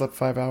mention I only slept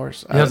 5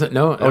 hours? No,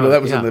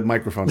 that was in the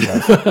microphone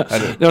test.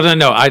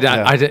 No.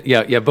 I did.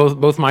 Yeah.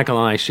 Both Michael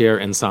and I share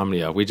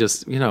insomnia. We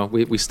just,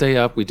 we stay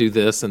up, we do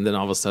this, and then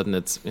all of a sudden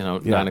it's,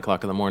 9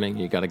 o'clock in the morning.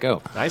 You got to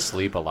go. I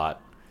sleep a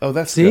lot. Oh,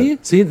 that's See,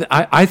 good. see,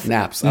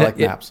 Naps. I like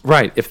naps.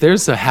 Right. If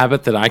there's a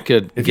habit that I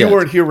could, If you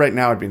weren't here right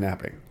now, I'd be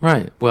napping.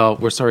 right. Well,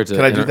 we're sorry to.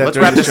 Can I do that? Let's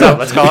during wrap the this show? up.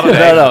 Let's call it a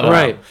day. No.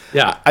 Right.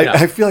 Yeah.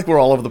 I feel like we're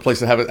all over the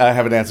place. I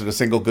haven't answered a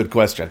single good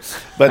question.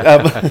 But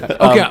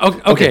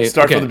Okay.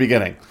 Start from the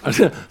beginning.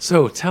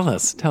 So tell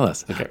us.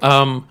 Okay.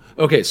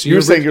 Okay. So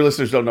You're saying your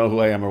listeners don't know who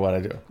I am or what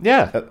I do.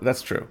 Yeah.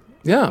 That's true.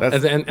 yeah.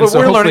 That's- And But so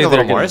we're hopefully learning a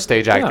little they're more. gonna-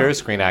 Stage actor, Yeah.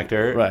 screen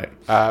actor. Right.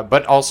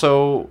 But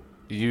also,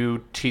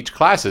 you teach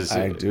classes.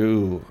 I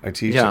do. I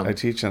teach. Yeah. I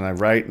teach and I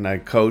write and I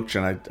coach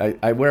and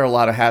I wear a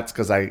lot of hats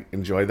because I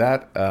enjoy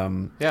that.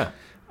 Yeah.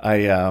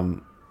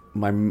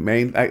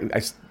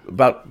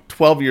 About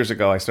 12 years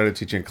ago, I started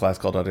teaching a class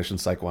called Audition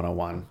Psych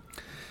 101.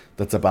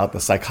 That's about the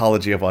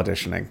psychology of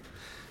auditioning.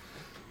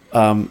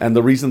 And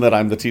the reason that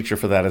I'm the teacher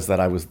for that is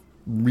that I was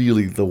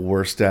really the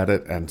worst at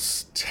it and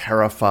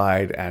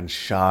terrified and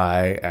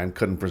shy and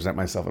couldn't present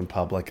myself in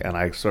public. And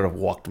I sort of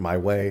walked my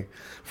way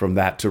from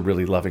that to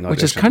really loving auditions.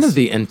 Which is kind of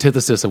the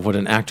antithesis of what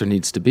an actor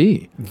needs to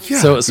be. Yeah,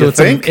 So you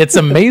think? it's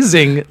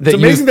amazing that It's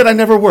amazing that I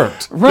never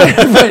worked. right.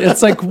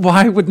 It's like,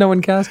 why would no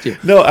one cast you?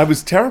 No, I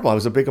was terrible. I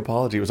was a big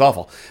apology. It was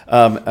awful.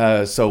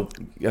 So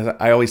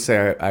I always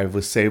say I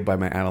was saved by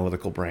my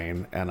analytical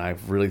brain, and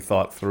I've really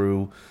thought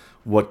through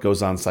what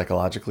goes on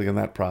psychologically in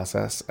that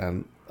process.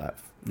 And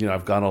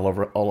I've gone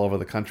all over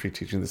the country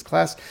teaching this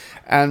class,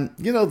 and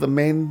the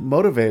main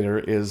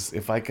motivator is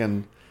if I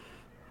can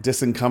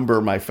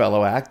disencumber my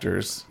fellow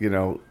actors,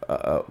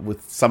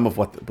 with some of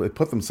what they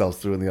put themselves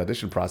through in the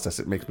audition process,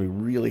 it makes me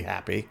really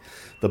happy.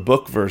 The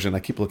book version, I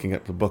keep looking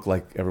at the book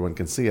like everyone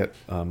can see it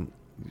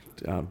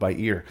by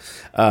ear.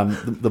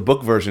 The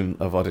book version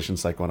of Audition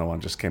Psych 101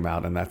 just came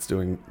out, and that's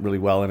doing really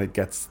well, and it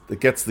gets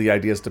the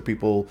ideas to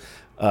people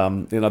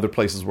in other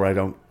places where I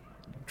don't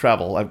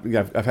travel.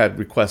 I've had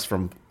requests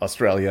from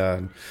Australia,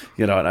 and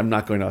and I'm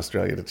not going to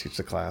Australia to teach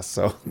the class,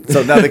 so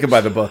now they can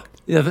buy the book.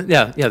 Yeah.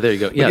 There you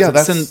go. Yeah.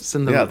 But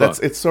Send them the book.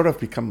 It's sort of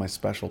become my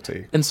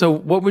specialty. And so,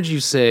 what would you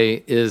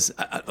say is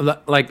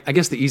I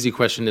guess the easy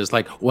question is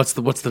like, what's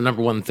the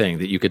number one thing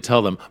that you could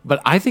tell them?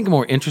 But I think a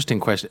more interesting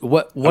question.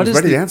 What I was is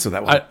ready the, to answer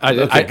that one.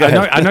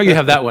 I know you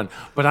have that one,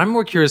 but I'm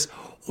more curious.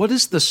 What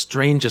is the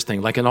strangest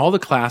thing? Like in all the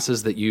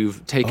classes that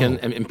you've taken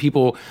and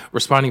people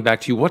responding back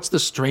to you, what's the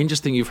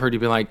strangest thing you've heard? You'd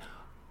be like,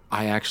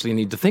 I actually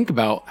need to think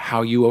about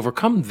how you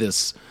overcome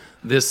this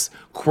this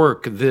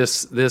quirk,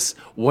 this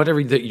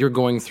whatever that you're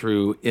going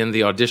through in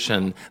the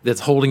audition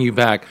that's holding you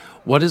back?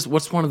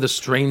 What's one of the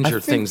stranger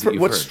things that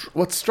you've heard?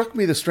 What struck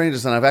me the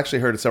strangest, and I've actually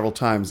heard it several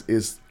times,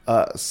 is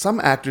some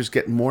actors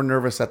get more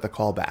nervous at the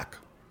callback,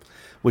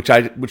 which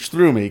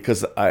threw me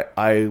because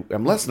I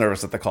am less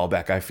nervous at the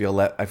callback. I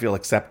feel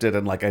accepted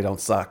and like I don't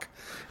suck.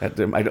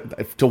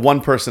 To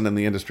one person in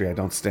the industry, I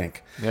don't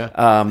stink.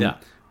 Yeah.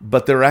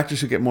 But there are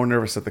actors who get more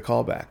nervous at the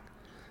callback,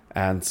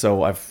 and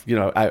so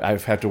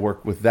I've had to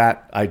work with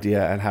that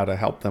idea and how to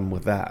help them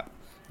with that.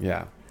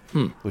 Yeah,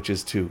 which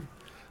is to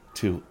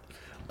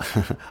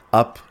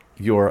up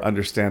your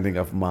understanding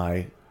of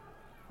my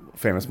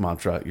famous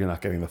mantra, "You're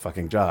not getting the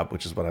fucking job,"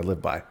 which is what I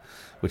live by,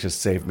 which has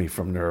saved me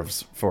from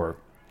nerves for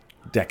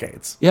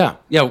decades. Yeah,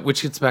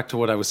 which gets back to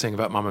what I was saying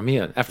about Mamma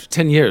Mia. After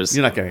 10 years...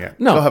 You're not getting it.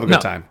 No. Go have a good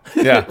time.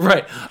 Yeah.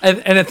 Right.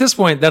 And at this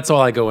point, that's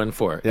all I go in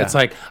for. Yeah. It's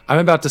like, I'm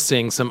about to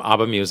sing some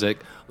ABBA music.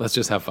 Let's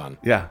just have fun.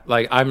 Yeah.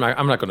 Like, I'm not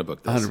going to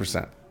book this.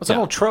 100%. It's a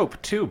whole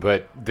trope too,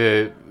 but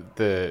the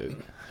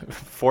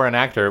for an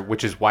actor,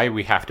 which is why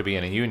we have to be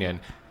in a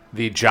union,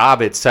 the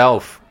job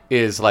itself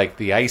is like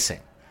the icing.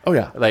 Oh,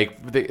 yeah.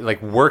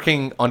 Like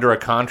working under a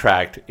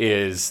contract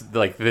is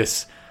like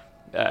this...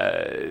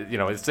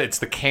 it's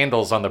the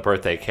candles on the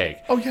birthday cake.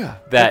 Oh yeah,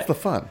 that's the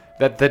fun.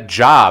 That the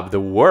job, the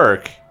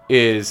work,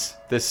 is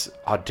this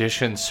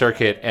audition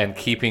circuit and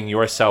keeping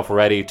yourself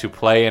ready to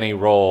play any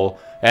role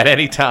at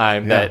any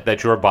time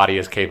that your body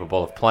is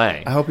capable of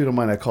playing. I hope you don't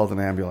mind I called an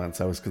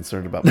ambulance. I was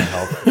concerned about my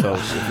health. So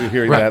if you're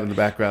hearing that in the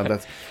background,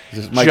 that's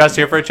just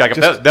here for a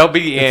checkup. They'll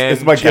be in.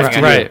 It's my gift to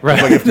you. Right. It's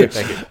my gift to you.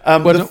 Thank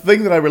you. The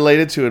thing that I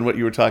related to and what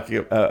you were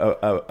talking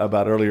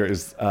about earlier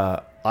is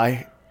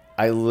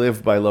I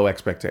live by low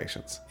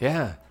expectations.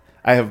 Yeah.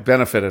 I have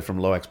benefited from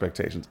low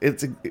expectations.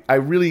 I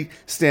really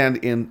stand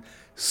in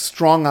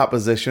strong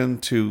opposition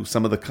to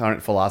some of the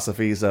current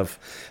philosophies of,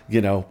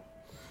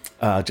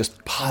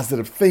 just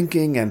positive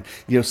thinking and,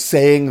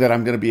 saying that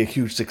I'm going to be a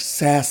huge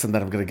success and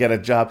that I'm going to get a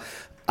job.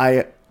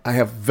 I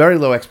have very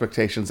low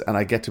expectations and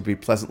I get to be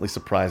pleasantly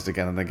surprised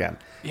again and again.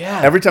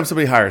 Yeah. Every time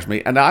somebody hires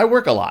me, and I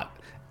work a lot,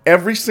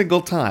 every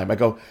single time I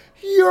go,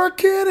 "You're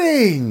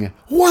kidding.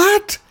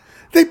 What?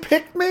 They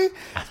picked me?"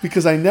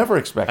 Because I never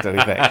expect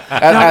anything.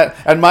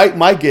 And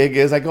my gig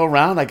is I go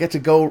around, I get to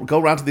go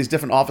around to these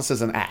different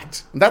offices and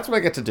act. And that's what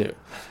I get to do,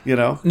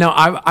 Now,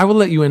 I will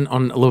let you in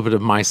on a little bit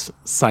of my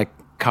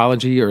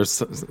psychology or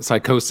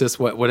psychosis,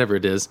 whatever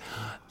it is.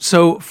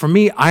 So for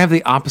me, I have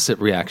the opposite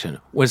reaction.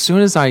 As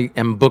soon as I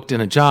am booked in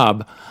a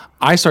job,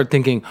 I start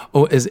thinking,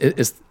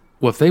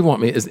 if they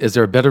want me, is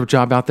there a better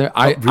job out there?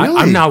 Really?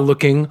 I'm now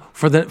looking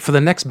for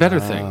the next better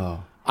thing.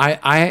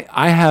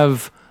 I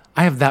have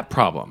that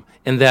problem.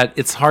 And that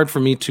it's hard for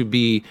me to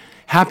be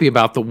happy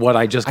about what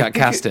I just got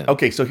cast in.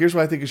 Okay, so here's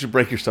why I think you should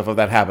break yourself of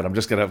that habit. I'm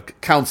just going to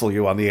counsel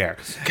you on the air.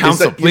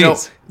 Counsel,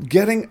 please.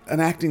 Getting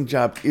an acting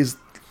job is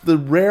the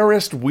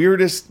rarest,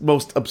 weirdest,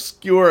 most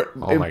obscure,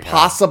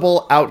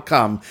 impossible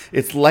outcome.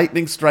 It's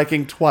lightning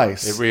striking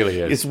twice. It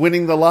really is. It's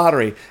winning the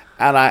lottery.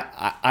 And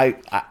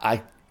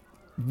I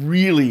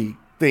really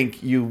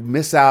think you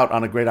miss out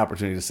on a great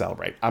opportunity to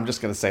celebrate. I'm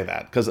just going to say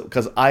that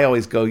because I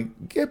always go,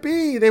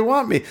 yippee, they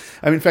want me.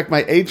 I mean, in fact,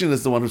 my agent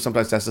is the one who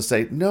sometimes has to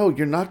say, "No,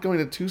 you're not going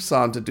to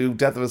Tucson to do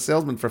Death of a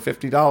Salesman for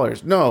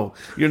 $50. No,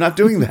 you're not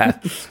doing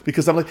that."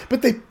 Because I'm like,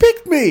 but they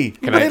picked me.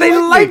 They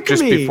like me.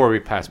 Just before we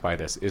pass by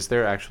this, is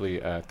there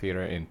actually a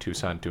theater in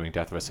Tucson doing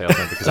Death of a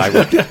Salesman? Because I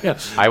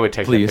would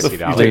take the $50. You take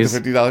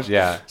the $50?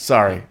 Yeah.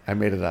 Sorry, I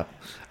made it up.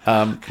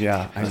 I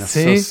know.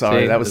 So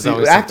sorry. That was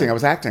acting. I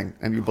was acting,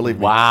 and you believe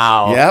me.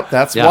 Wow. Yep.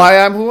 That's why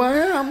I'm who I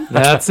am.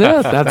 That's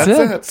it. That's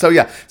it. So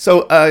yeah.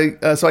 So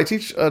I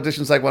teach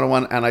Audition Psych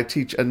 101, and I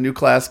teach a new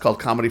class called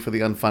Comedy for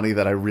the Unfunny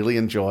that I really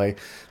enjoy.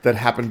 That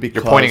happened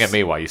because you're pointing at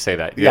me while you say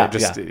that. You're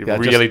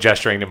really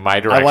gesturing in my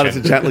direction. I wanted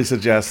to gently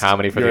suggest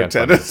Comedy for the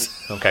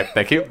Unfunny. Okay.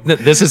 Thank you.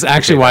 This is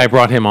actually why I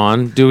brought him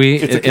on, Dewey.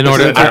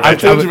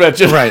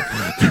 Right.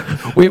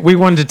 We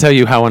wanted to tell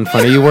you how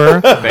unfunny you were.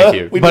 Thank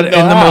you. But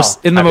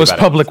in the most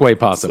public way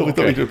possible. So we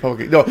thought we'd do it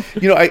publicly. No,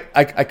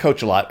 I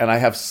coach a lot, and I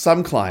have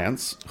some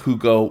clients who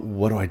go,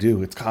 "What do I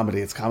do? It's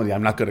comedy.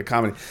 I'm not good at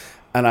comedy."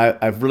 And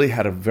I've really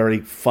had a very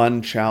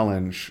fun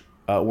challenge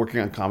working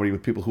on comedy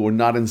with people who are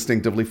not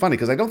instinctively funny,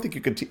 because I don't think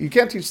you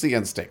can't teach the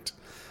instinct.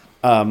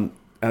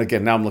 And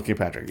again, now I'm looking at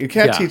Patrick. You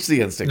can't teach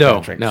the instinct,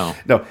 Patrick. No.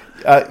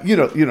 You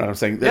know what I'm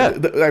saying. Yeah.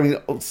 I mean,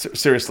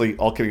 seriously,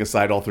 all kidding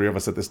aside, all three of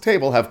us at this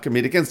table have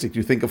comedic instinct.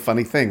 You think of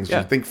funny things.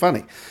 You think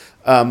funny.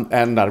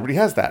 And not everybody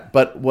has that.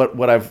 But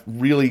what I've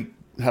really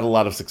had a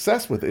lot of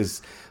success with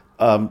is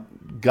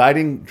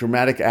guiding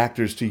dramatic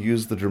actors to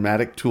use the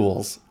dramatic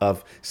tools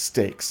of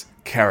stakes,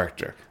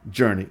 character,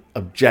 journey,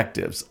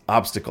 objectives,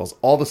 obstacles,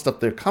 all the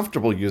stuff they're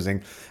comfortable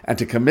using, and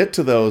to commit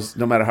to those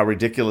no matter how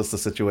ridiculous the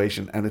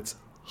situation. And it's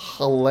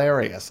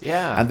hilarious.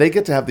 Yeah. And they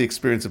get to have the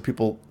experience of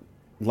people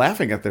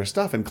laughing at their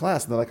stuff in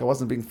class, and they're like, "I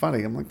wasn't being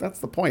funny." I'm like, that's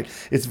the point.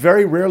 It's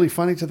very rarely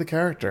funny to the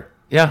character.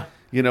 Yeah.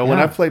 When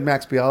I played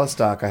Max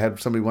Bialystock, I had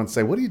somebody once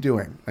say, "What are you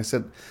doing?" I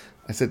said,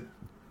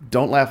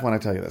 don't laugh when I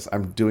tell you this.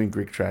 I'm doing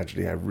Greek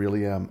tragedy. I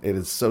really am. It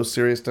is so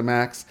serious to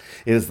Max.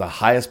 It is the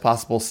highest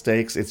possible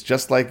stakes. It's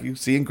just like you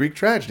see in Greek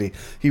tragedy.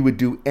 He would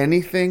do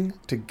anything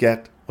to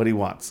get what he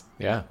wants.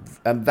 Yeah.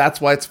 And that's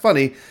why it's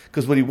funny,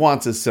 because what he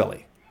wants is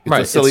silly. It's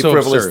Right, a silly, it's so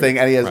frivolous absurd. thing,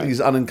 and Right. he's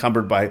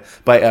unencumbered by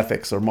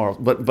ethics or morals.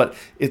 But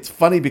it's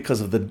funny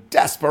because of the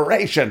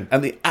desperation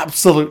and the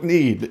absolute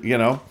need,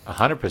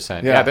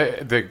 100%.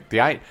 Yeah.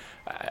 Yeah.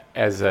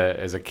 As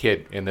a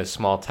kid in this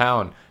small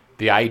town,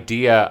 the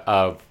idea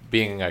of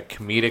being a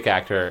comedic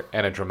actor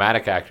and a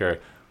dramatic actor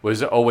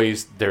was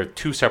always, they're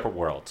two separate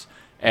worlds.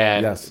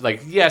 And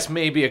yes,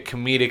 maybe a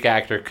comedic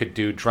actor could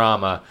do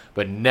drama,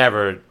 but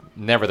never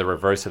the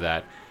reverse of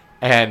that.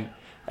 And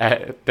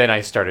then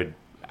I started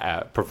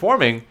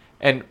performing,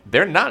 and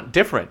they're not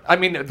different. I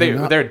mean,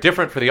 they're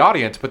different for the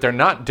audience, but they're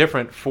not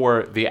different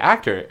for the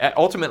actor.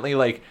 Ultimately,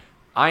 like,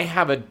 I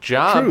have a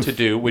job to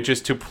do, which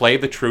is to play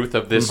the truth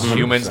of this 100%.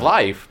 Human's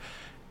life,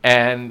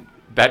 and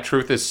that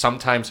truth is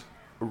sometimes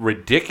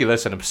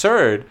ridiculous and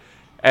absurd,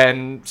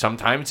 and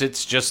sometimes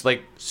it's just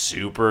like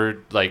super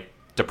like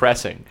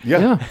depressing.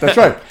 Yeah. That's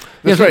right.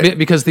 That's right.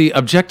 Because the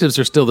objectives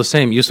are still the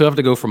same. You still have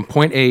to go from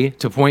point A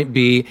to point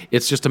B.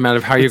 It's just a matter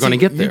of how you're going to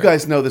get there. You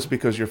guys know this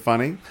because you're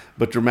funny,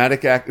 but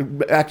dramatic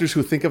actors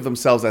who think of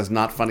themselves as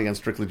not funny and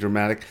strictly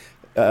dramatic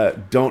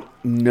don't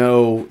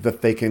know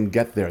that they can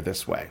get there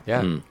this way.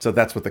 Yeah. So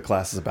that's what the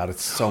class is about.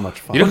 It's so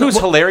much fun. You know who's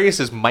hilarious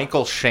is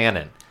Michael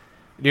Shannon.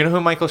 Do you know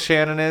who Michael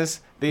Shannon is?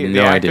 The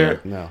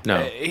actor? No.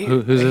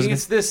 Who's his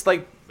he's this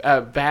like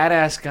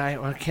badass guy.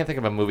 Well, I can't think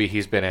of a movie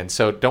he's been in,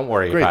 so don't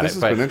worry Great, about this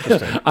it. has been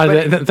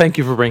interesting. Thank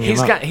you for bringing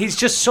him up. He's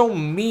just so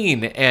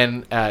mean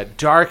and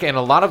dark, and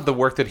a lot of the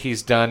work that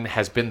he's done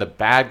has been the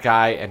bad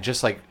guy and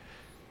just like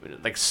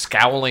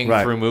scowling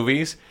through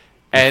movies.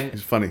 And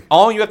he's funny.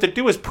 All you have to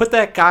do is put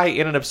that guy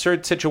in an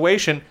absurd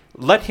situation,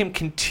 let him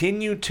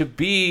continue to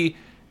be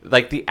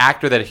like the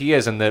actor that he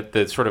is and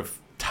the sort of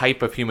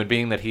type of human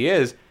being that he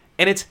is,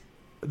 and it's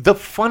the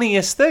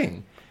funniest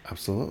thing.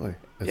 Absolutely.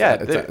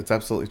 It's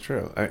absolutely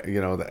true.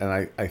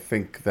 I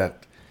think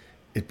that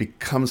it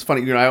becomes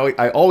funny.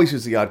 I always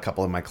use the odd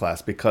couple in my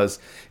class because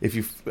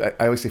I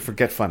always say,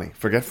 forget funny.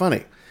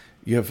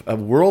 You have a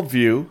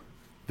worldview.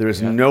 There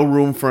is no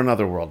room for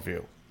another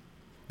worldview.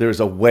 There's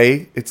a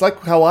way. It's like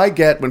how I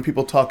get when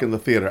people talk in the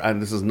theater,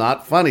 and this is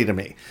not funny to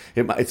me.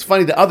 It's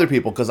funny to other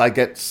people because I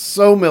get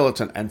so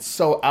militant and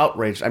so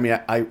outraged. I mean,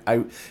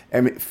 I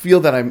feel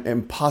that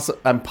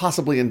I'm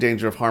possibly in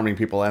danger of harming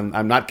people, and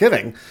I'm not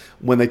kidding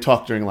when they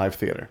talk during live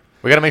theater.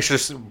 We got to make sure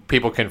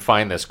people can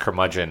find this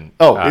curmudgeon.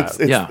 It's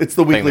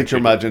the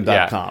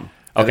weeklycurmudgeon.com.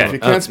 Yeah. Okay. If you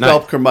can't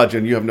spell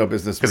curmudgeon, you have no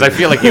business. Because I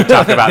feel like you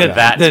talked about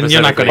that. Then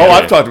you're not going to.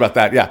 I've talked about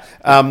that. Yeah.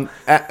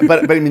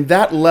 But I mean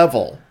that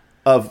level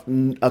of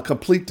a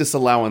complete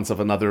disallowance of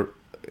another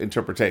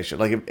interpretation.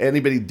 Like if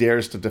anybody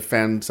dares to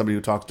defend somebody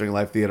who talks during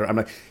live theater, I'm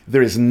like,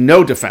 there is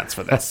no defense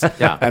for this.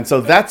 Yeah. And so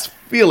that's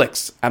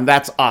Felix and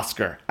that's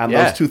Oscar. And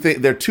those two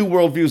things, their two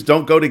worldviews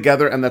don't go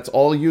together, and that's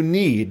all you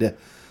need.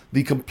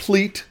 The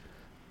complete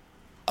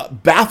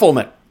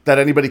bafflement that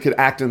anybody could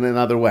act in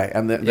another way.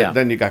 And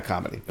then you got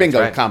comedy.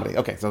 Bingo, right. Comedy.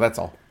 Okay, so that's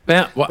all.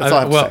 Yeah, That's all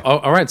I have to say.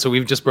 all right. So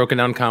we've just broken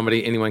down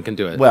comedy. Anyone can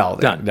do it. Well,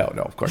 done. No,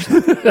 of course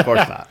not. Of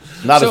course not.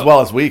 Not as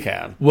well as we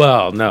can.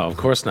 Well, no, of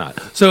course not.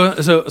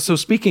 So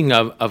speaking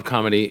of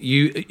comedy,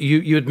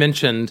 you had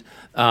mentioned,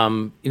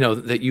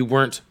 that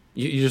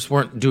you just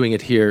weren't doing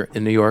it here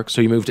in New York, so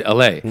you moved to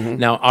L.A. Mm-hmm.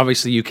 Now,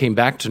 obviously, you came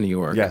back to New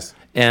York. Yes.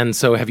 And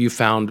so, have you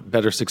found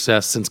better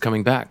success since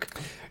coming back?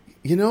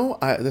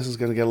 This is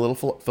going to get a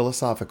little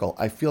philosophical.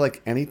 I feel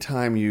like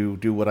anytime you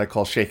do what I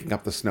call shaking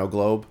up the snow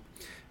globe,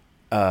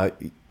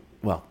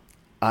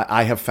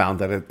 I have found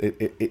that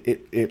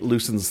it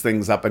loosens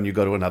things up and you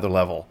go to another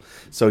level.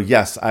 So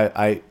yes,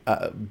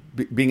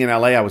 being in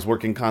LA, I was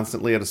working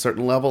constantly at a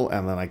certain level,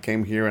 and then I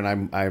came here and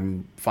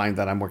I'm find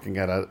that I'm working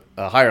at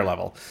a higher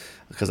level,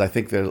 because I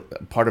think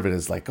that part of it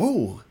is like,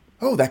 oh,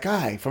 that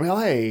guy from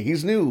LA,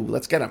 he's new,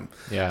 let's get him.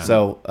 Yeah.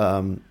 So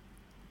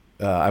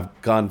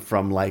I've gone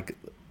from like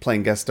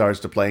playing guest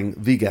stars to playing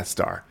the guest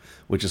star,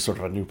 which is sort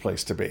of a new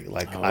place to be.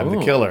 Like I'm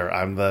the killer,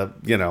 I'm the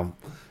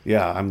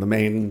I'm the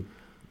main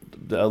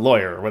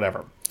lawyer or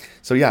whatever.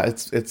 So yeah,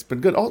 it's been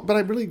good. But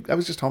I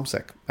was just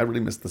homesick. I really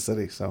missed the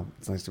city, so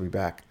it's nice to be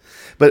back.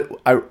 But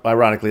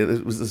ironically,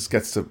 this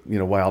gets to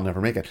why I'll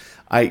never make it.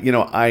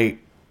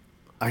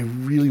 I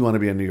really want to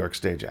be a New York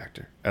stage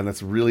actor, and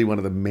that's really one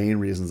of the main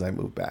reasons I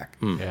moved back.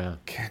 Yeah,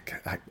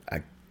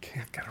 I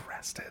can't get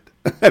arrested.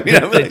 I mean,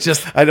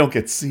 I don't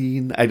get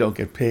seen. I don't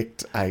get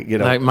picked.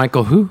 Like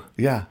Michael who?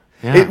 Yeah.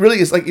 It really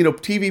is like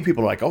TV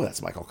people are like, oh,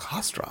 that's Michael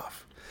Kostroff.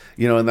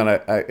 And then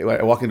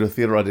I walk into a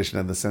theater audition,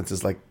 and the sense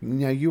is like,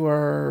 yeah,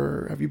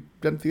 have you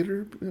done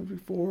theater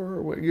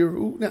before? You're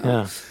who now?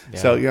 Yeah.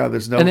 So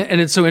there's no, and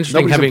it's so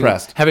interesting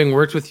impressed. having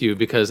worked with you,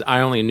 because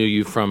I only knew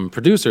you from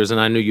producers, and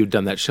I knew you'd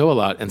done that show a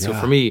lot, and so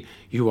for me,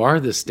 you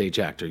are this stage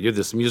actor, you're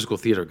this musical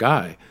theater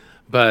guy.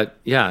 But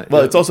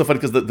it's also funny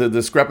because the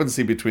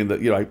discrepancy between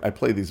I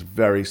play these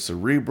very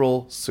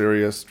cerebral,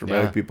 serious,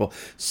 dramatic people,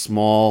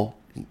 small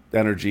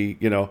energy,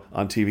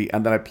 on TV,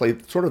 and then I play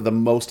sort of the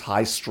most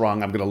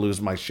high-strung, I'm going to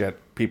lose my shit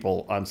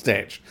people on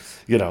stage.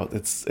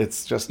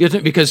 It's just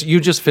because you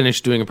just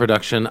finished doing a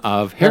production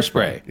of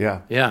Hairspray.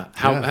 Yeah.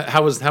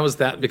 How was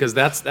that? Because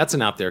that's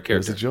an out there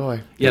character. It was a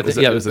joy. Yeah, It was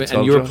a total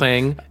and you were joy.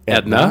 playing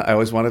Edna. I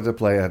always wanted to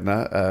play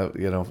Edna.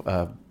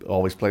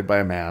 Always played by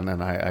a man,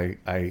 and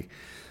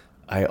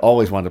I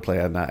always wanted to play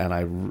Edna,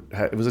 and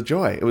it was a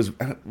joy. It was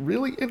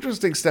really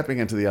interesting stepping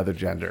into the other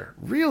gender.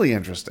 Really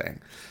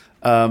interesting.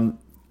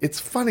 It's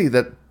funny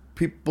that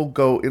people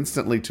go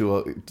instantly to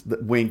a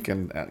wink,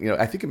 and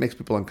I think it makes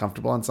people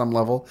uncomfortable on some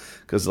level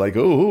because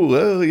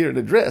oh, you're in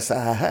a dress,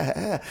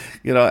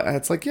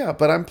 it's like, yeah,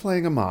 but I'm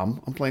playing a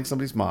mom. I'm playing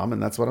somebody's mom,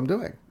 and that's what I'm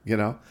doing.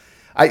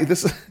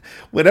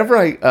 Whenever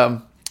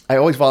I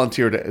always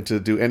volunteer to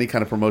do any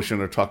kind of promotion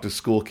or talk to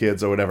school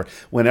kids or whatever.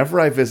 Whenever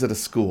I visit a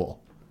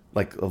school,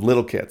 like of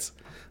little kids,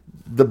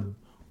 the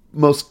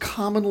most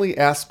commonly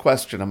asked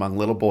question among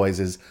little boys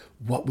is,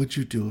 what would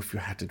you do if you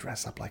had to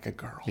dress up like a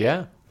girl?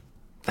 Yeah.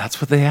 That's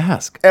what they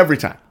ask. Every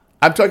time.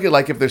 I'm talking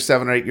like if they're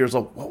 7 or 8 years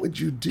old, what would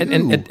you do?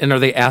 And are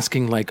they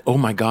asking like, oh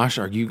my gosh,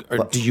 do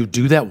you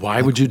do that?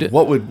 Why would you do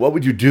What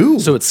would you do?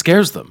 So it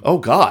scares them. Oh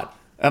God.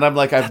 And I'm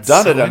like, I've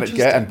done it,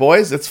 and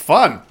boys, it's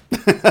fun.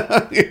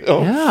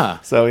 Yeah.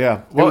 So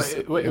yeah. Well,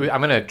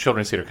 I'm in a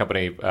children's theater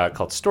company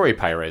called Story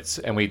Pirates,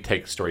 and we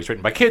take stories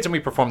written by kids and we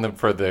perform them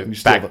for the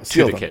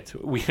kids.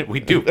 We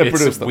do.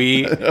 Produce them.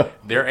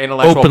 Their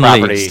intellectual Openly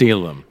property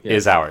steal them.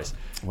 is ours.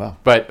 Wow.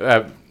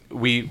 But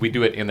we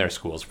do it in their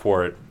schools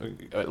for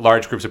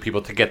large groups of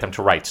people to get them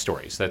to write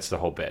stories. That's the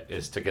whole bit,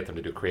 is to get them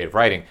to do creative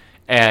writing.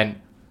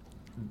 And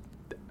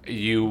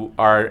you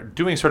are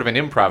doing sort of an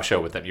improv show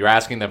with them. You're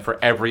asking them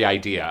for every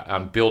idea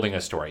on building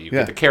a story. You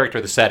get the character,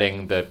 the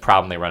setting, the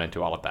problem they run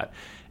into, all of that.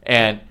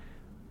 And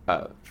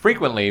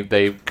frequently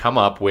they come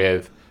up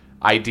with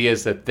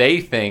ideas that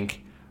they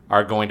think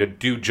are going to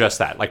do just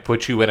that, like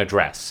put you in a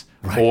dress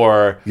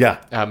or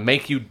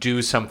make you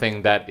do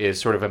something that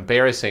is sort of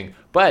embarrassing,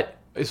 but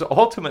is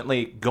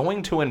ultimately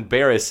going to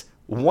embarrass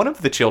one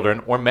of the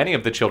children or many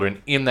of the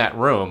children in that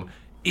room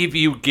if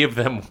you give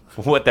them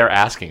what they're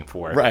asking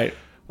for. Right.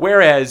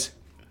 Whereas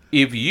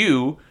if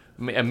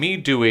me,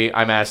 Dewey,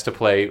 I'm asked to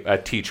play a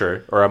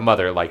teacher or a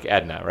mother like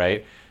Edna,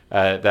 right?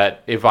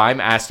 That if I'm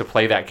asked to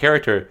play that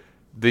character,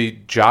 the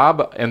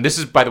job, and this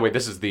is, by the way,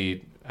 this is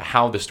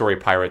how the Story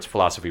Pirates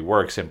philosophy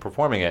works in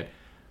performing it.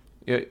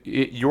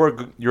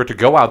 You're to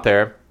go out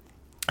there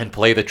and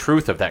play the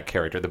truth of that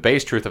character, the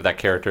base truth of that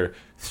character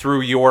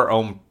through your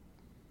own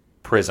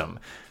prism,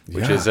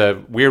 which is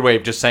a weird way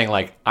of just saying,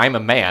 like, I'm a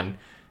man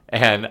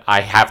and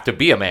I have to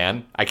be a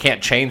man. I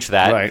can't change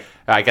that. Right.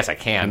 I guess I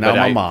can. And now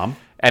I'm a mom.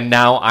 And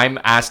now I'm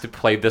asked to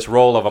play this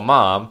role of a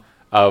mom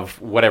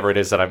of whatever it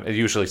is that I'm,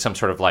 usually some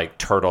sort of like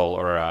turtle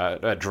or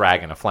a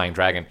dragon, a flying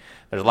dragon.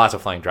 There's lots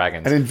of flying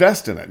dragons. And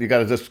invest in it. You got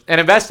to just...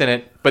 And invest in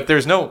it, but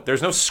there's no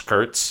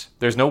skirts,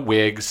 there's no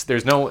wigs,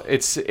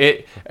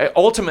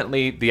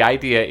 ultimately the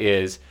idea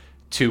is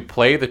to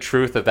play the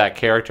truth of that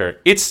character.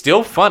 It's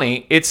still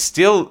funny. It's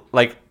still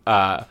like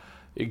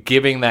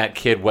giving that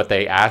kid what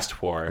they asked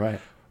for. Right.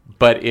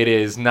 But it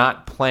is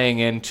not playing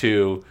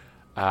into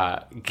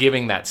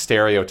giving that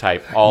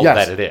stereotype all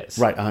that it is.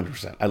 Right,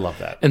 100%. I love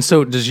that. And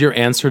so does your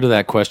answer to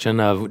that question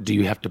of do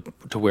you have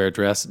to wear a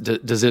dress,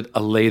 does it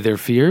allay their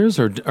fears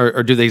or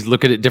do they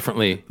look at it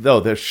differently? No,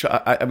 they're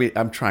I mean,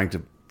 I'm trying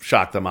to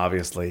shock them,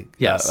 obviously.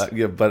 Yes.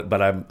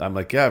 But I'm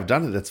like, yeah, I've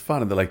done it. It's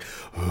fun. And they're like,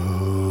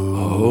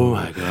 oh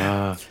my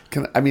God.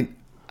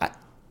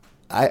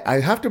 I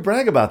have to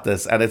brag about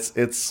this. And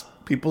it's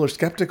people are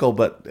skeptical,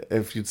 but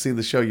if you'd seen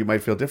the show, you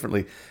might feel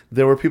differently.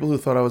 There were people who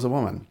thought I was a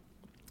woman.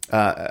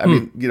 I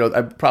mean,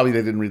 probably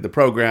they didn't read the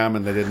program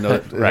and they didn't know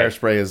that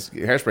Hairspray is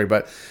Hairspray,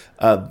 but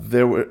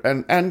there were,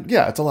 and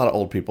yeah, it's a lot of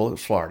old people.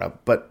 It's Florida,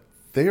 but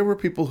there were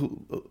people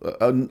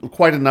who,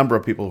 quite a number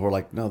of people who were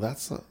like, no,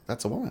 that's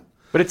a woman.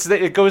 But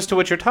it goes to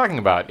what you're talking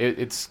about.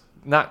 It's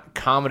not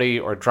comedy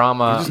or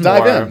drama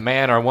or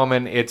man or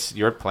woman. It's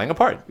you're playing a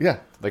part. Yeah,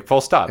 like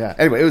full stop. Yeah.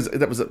 Anyway, it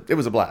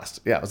was a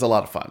blast. Yeah, it was a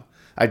lot of fun.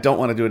 I don't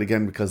want to do it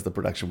again because the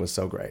production was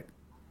so great.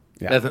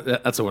 Yeah,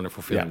 that's a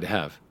wonderful feeling to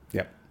have.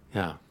 Yeah.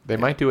 Yeah, they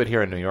might do it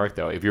here in New York,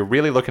 though. If you're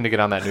really looking to get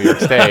on that New York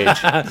stage,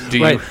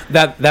 you?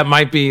 That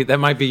might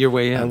be your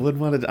way in. I wouldn't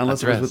want to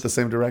unless it was with the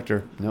same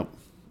director. Nope.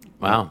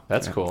 Wow,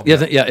 that's cool. Yeah,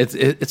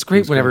 it's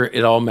great whenever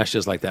it all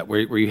meshes like that,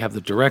 where you have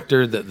the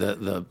director,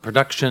 the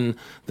production,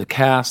 the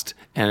cast,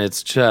 and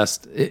it's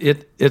just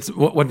it's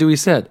what Dewey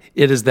said.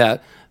 It is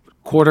that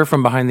quarter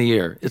from behind the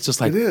ear. It's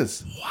just like it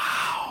is.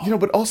 Wow.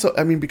 But also,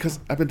 I mean, because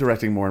I've been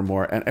directing more and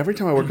more, and every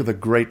time I work with a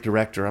great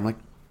director, I'm like,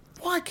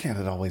 why can't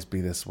it always be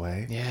this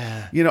way?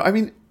 Yeah. I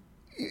mean,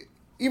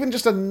 even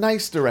just a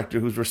nice director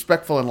who's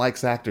respectful and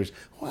likes actors,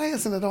 why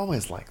isn't it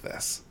always like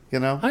this?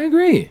 I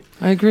agree.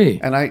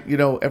 And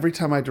every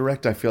time I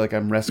direct, I feel like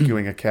I'm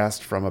rescuing a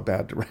cast from a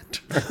bad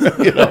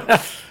director.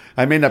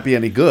 I may not be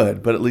any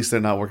good, but at least they're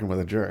not working with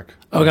a jerk.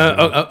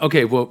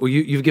 Okay. Well,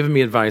 you've given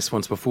me advice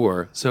once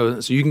before, so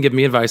you can give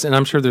me advice, and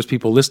I'm sure there's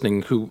people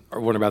listening who are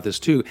wondering about this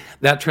too.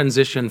 That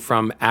transition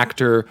from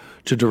actor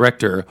to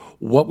director,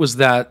 what was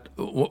that?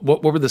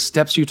 What were the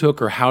steps you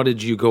took, or how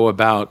did you go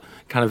about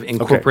kind of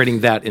incorporating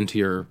that into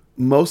your?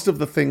 Most of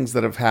the things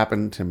that have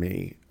happened to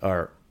me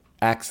are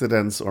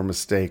accidents or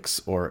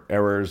mistakes or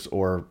errors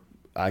or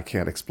I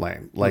can't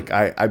explain. Like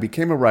I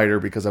became a writer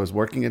because I was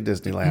working at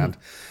Disneyland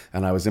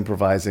and I was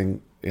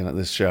improvising in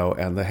this show,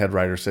 and the head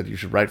writer said, "You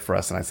should write for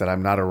us." And I said,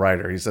 "I'm not a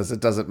writer." He says,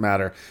 "It doesn't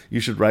matter. You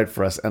should write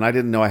for us." And I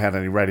didn't know I had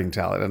any writing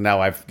talent. And now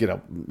I've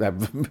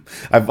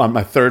on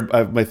my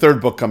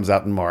third book comes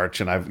out in March,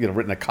 and I've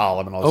written a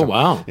column and all this. Oh,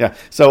 wow. Yeah.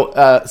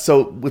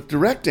 So with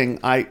directing,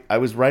 I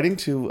was writing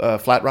to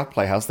Flat Rock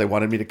Playhouse. They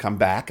wanted me to come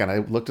back, and I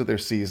looked at their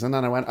season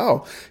and I went,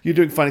 "Oh, you're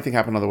doing Funny Thing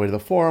Happened on the Way to the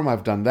Forum.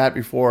 I've done that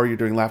before. You're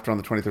doing Laughter on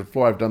the 23rd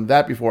Floor. I've done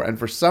that before." And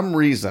for some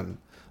reason,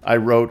 I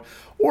wrote,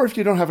 "Or if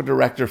you don't have a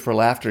director for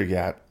Laughter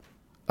yet,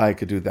 I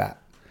could do that."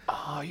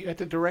 Oh, you had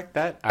to direct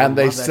that? And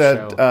they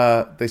said,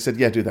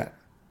 "Yeah, do that."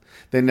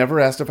 They never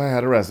asked if I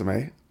had a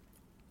resume.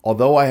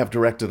 Although I have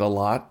directed a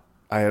lot,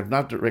 I have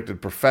not directed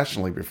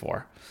professionally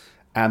before.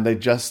 And they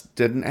just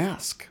didn't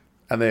ask.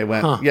 And they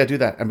went, "Yeah, do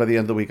that." And by the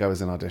end of the week, I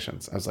was in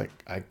auditions. I was like,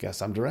 "I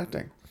guess I'm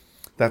directing."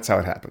 That's how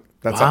it happened.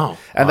 That's Wow.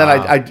 Then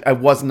I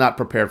was not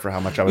prepared for how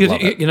much I would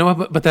love it. You know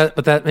what? But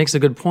that makes a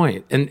good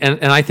point. And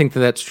I think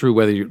that's true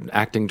whether you're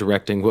acting,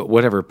 directing,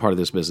 whatever part of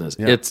this business.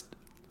 Yeah. It's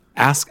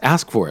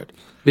ask for it.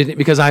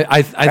 Because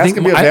I think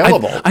to be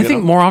available, I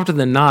think more often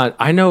than not,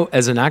 I know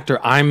as an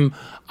actor, I'm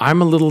a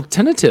little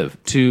tentative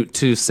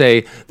to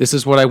say, "This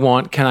is what I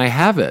want. Can I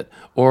have it?"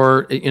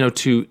 Or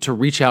to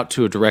reach out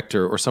to a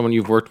director or someone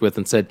you've worked with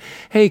and said,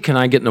 "Hey, can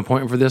I get an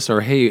appointment for this?" Or,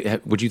 "Hey,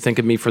 would you think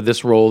of me for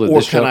this role?"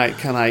 Or can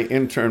I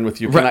intern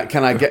with you?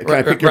 Can I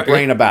pick your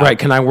brain about it? Right?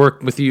 Can I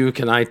work with you?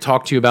 Can I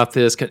talk to you about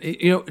this?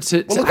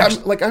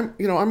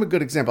 I'm a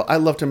good example. I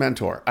love to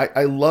mentor.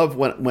 I love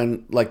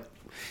when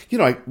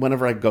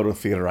whenever I go to a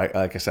theater,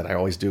 like I said, I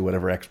always do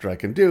whatever extra I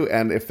can do.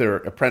 And if they're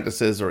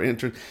apprentices or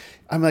interns,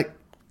 I'm like,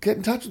 get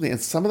in touch with me.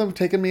 And some of them have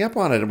taken me up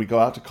on it. And we go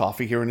out to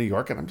coffee here in New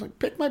York, and I'm like,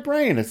 pick my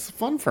brain. It's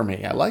fun for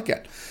me. I like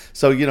it.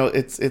 So, but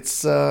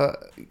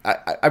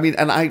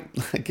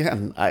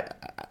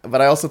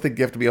I also think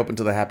you have to be open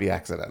to the happy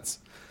accidents.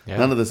 Yeah.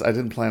 None of this, I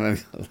didn't plan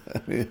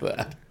any of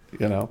that.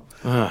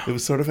 It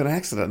was sort of an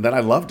accident. Then I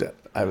loved it.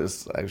 I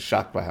was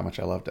shocked by how much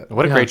I loved it.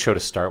 What a great show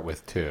to start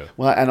with, too.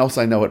 Well, and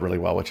also I know it really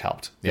well, which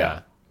helped. Yeah.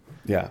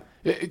 Yeah.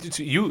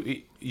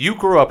 You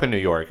grew up in New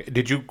York.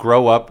 Did you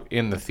grow up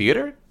in the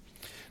theater?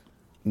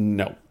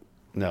 No.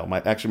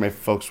 My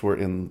folks were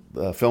in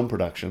film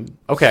production.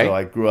 Okay. So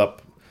I grew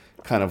up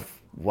kind of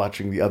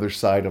watching the other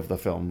side of the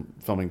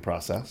filming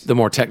process. The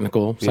more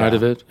technical side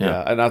of it.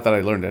 Yeah. And not that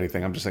I learned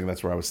anything. I'm just saying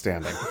that's where I was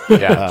standing.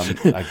 Yeah.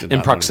 I did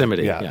in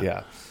proximity.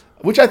 Yeah.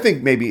 Which I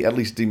think maybe at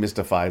least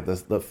demystified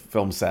the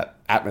film set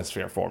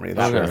atmosphere for me.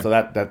 So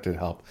that did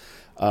help.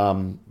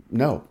 No.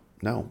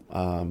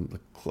 The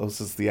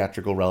closest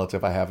theatrical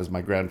relative I have is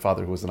my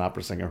grandfather, who was an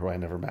opera singer who I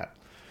never met.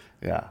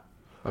 Yeah.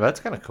 Well,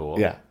 that's kind of cool.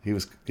 Yeah, he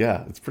was.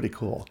 Yeah, it's pretty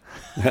cool.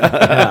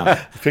 The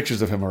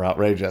pictures of him are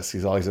outrageous.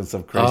 He's always in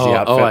some crazy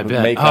outfit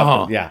with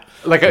makeup. He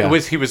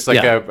was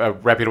like a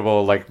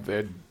reputable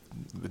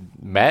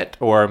Met,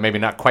 or maybe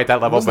not quite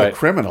that level, but a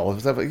criminal.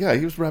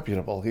 He was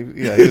reputable. He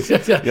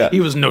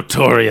was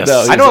notorious.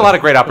 No, I know a lot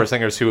of great opera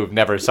singers who have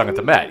never sung at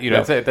the Met.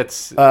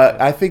 That's.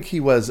 I think he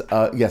was.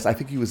 Yes, I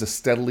think he was a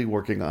steadily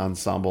working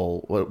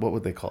ensemble. What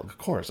would they call it?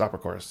 Opera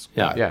chorus.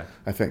 Yeah.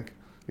 I think.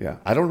 Yeah,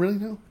 I don't really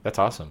know. That's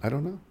awesome. I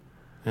don't know.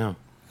 Yeah.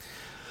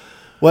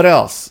 What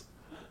else?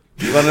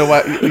 You want to know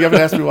why? You haven't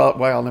asked me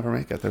why I'll never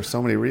make it. There's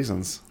so many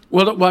reasons.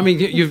 Well, I mean,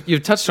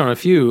 you've touched on a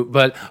few,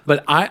 but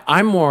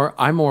I more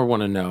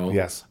want to know.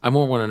 Yes. I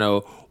more want to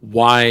know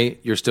why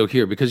you're still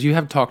here, because you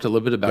have talked a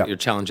little bit about your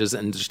challenges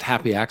and just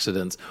happy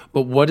accidents.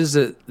 But what is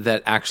it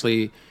that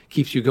actually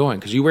keeps you going?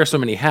 Because you wear so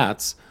many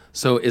hats.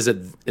 So is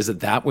it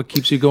that what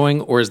keeps you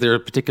going, or is there a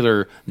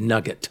particular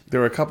nugget?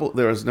 There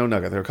is no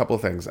nugget. There are a couple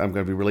of things. I'm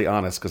going to be really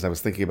honest because I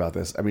was thinking about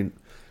this. I mean,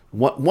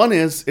 one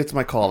is it's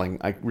my calling.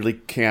 I really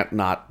can't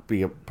not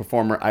be a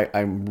performer. I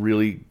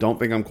really don't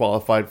think I'm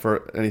qualified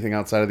for anything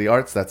outside of the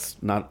arts.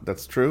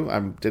 That's true.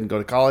 I didn't go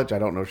to college. I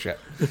don't know shit.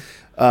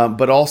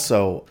 But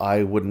also,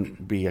 I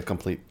wouldn't be a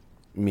complete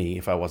me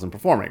if I wasn't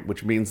performing,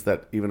 which means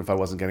that even if I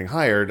wasn't getting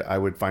hired, I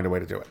would find a way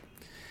to do it.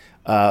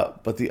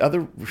 But the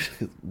other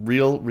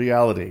real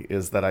reality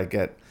is that I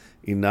get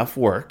enough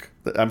work.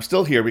 I'm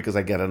still here because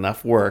I get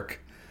enough work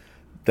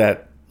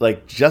that,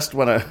 like, just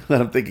when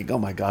I'm thinking, oh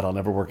my God, I'll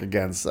never work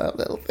again, so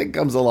little thing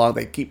comes along,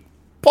 they keep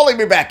pulling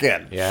me back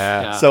in.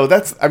 Yeah. So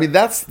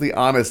that's the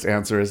honest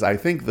answer. Is I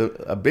think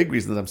a big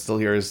reason that I'm still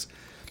here is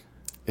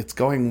it's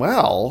going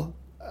well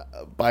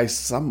by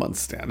someone's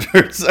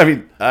standards. I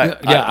mean,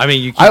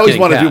 you keep I always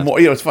want to getting do more.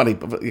 It's funny,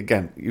 but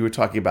again, you were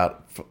talking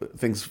about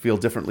things feel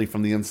differently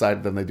from the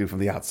inside than they do from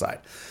the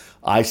outside.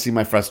 I see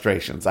my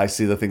frustrations. I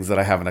see the things that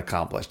I haven't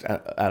accomplished.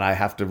 And I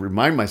have to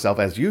remind myself,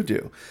 as you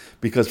do,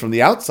 because from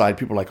the outside,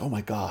 people are like, oh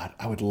my God,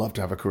 I would love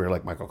to have a career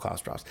like Michael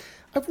Kostroff's.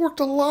 I've worked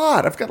a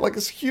lot. I've got like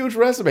this huge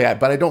resume,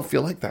 but I don't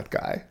feel like that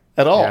guy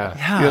at all.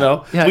 Yeah. You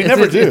know, Yeah, we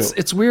never do.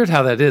 It's weird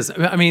how that is.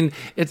 I mean,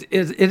 it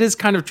is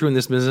kind of true in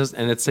this business,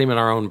 and it's same in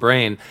our own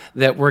brain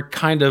that we're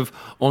kind of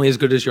only as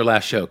good as your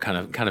last show kind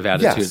of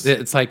attitude. Yes.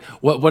 It's like,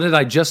 what did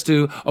I just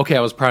do? Okay,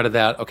 I was proud of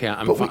that. Okay,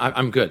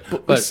 I'm good.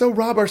 But we so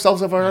rob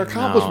ourselves of our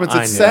accomplishments.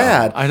 It's know.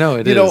 sad. I know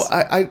it you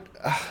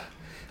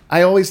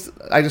is.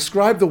 I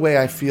describe the way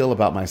I feel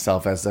about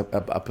myself as a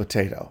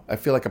potato. I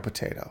feel like a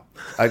potato.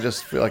 I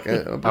just feel like a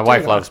potato. My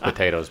wife loves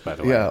potatoes, by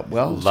the way. Yeah,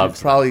 well,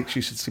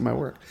 she should see my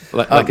work.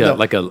 Like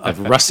a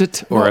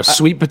russet or a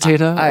sweet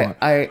potato.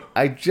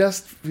 I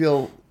just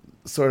feel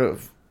sort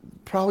of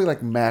probably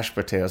like mashed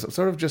potatoes. I'm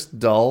sort of just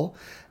dull,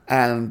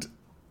 and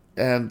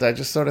I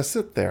just sort of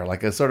sit there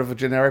like a sort of a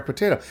generic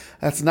potato.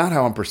 That's not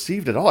how I'm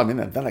perceived at all. I mean,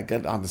 then I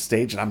get on the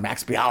stage and I'm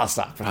Max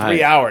Bialystock for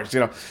 3 hours,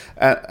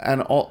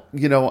 and all,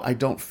 I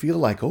don't feel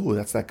like, oh,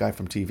 that's that guy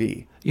from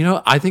TV.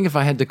 I think if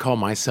I had to call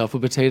myself a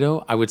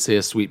potato, I would say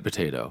a sweet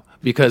potato,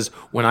 because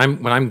when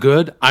I'm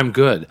good,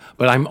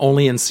 but I'm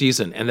only in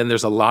season, and then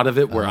there's a lot of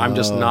it where I'm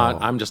just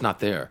not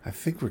there. I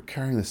think we're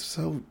carrying this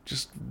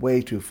just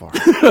way too far.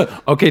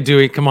 Okay,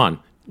 Dewey, come on.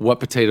 What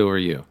potato are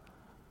you?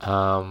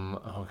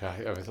 Oh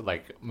god, I was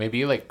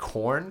maybe like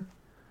corn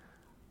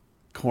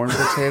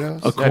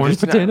potatoes. A corn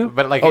potato,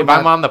 but if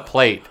I'm on the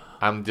plate,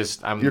 I'm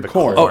you're the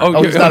corn.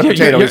 corn. He's not a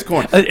potato. He's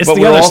corn. It's but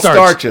the we're other all starch.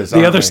 starches.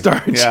 The other we?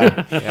 starch.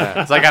 Yeah.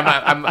 Yeah, it's like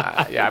I'm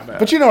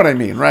But you know what I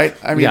mean, right?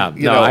 I mean,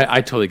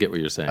 I totally get what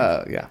you're saying.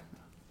 Yeah.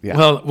 Yeah.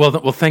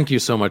 Well, thank you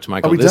so much,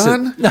 Michael. Are we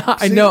done? No,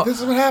 I know.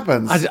 This is what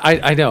happens.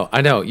 I know.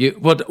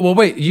 Well,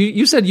 wait.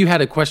 You said you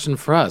had a question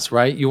for us,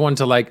 right? You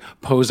wanted to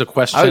pose a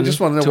question. I just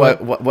want to know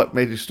what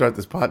made you start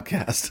this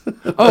podcast.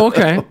 Oh,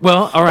 okay.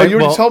 Well, all right. You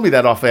already told me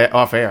that off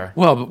air.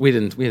 Well, but we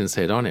didn't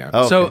say it on air.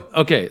 Oh,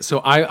 okay. So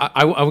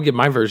I will give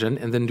my version,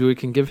 and then Dewey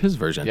can give his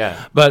version.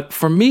 Yeah. But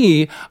for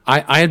me,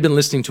 I had been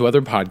listening to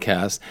other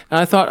podcasts, and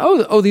I thought,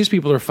 oh, these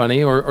people are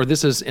funny, or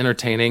this is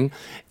entertaining,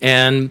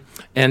 and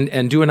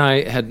Dewey and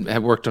I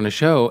had worked on a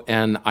show,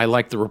 and I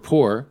liked the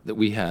rapport that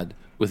we had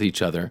with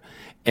each other.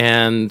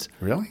 And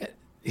really?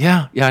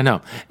 Yeah, I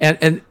know.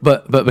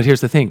 But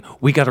here's the thing: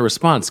 we got a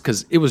response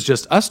because it was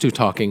just us two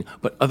talking,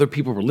 but other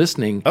people were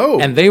listening,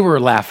 and they were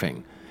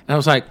laughing. And I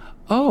was like,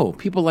 oh,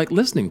 people like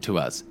listening to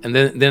us. And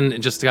then it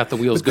just got the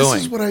wheels going.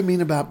 This is what I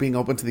mean about being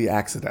open to the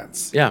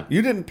accidents. Yeah.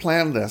 You didn't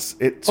plan this.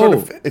 It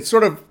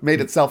sort of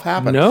made itself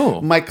happen.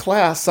 No. My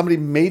class, somebody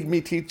made me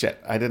teach it.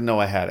 I didn't know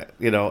I had it.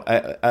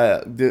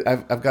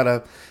 I've got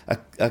a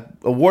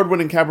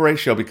award-winning cabaret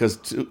show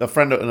because a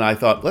friend and I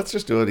thought, let's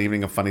just do an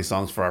evening of funny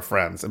songs for our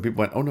friends. And people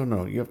went, oh,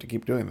 no, you have to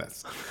keep doing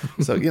this.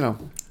 So,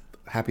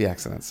 happy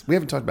accidents. We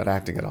haven't talked about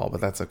acting at all,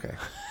 but that's okay.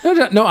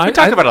 No, we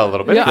talked about it a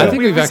little bit. Yeah, I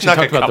think we've actually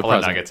talked about the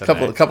present.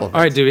 Couple of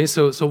all right, Dewey.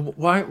 So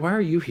why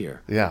are you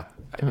here? Yeah.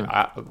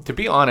 To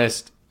be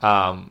honest,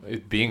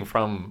 being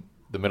from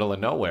the middle of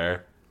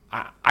nowhere,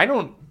 I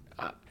don't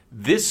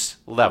this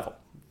level,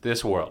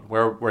 this world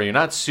where you're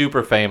not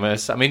super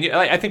famous. I mean,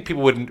 I think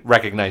people wouldn't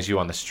recognize you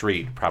on the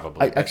street,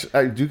 probably.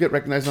 I do get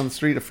recognized on the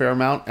street a fair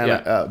amount,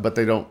 and but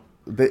they don't.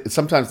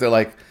 Sometimes they're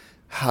like,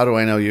 how do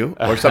I know you?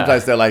 Or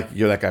sometimes they're like,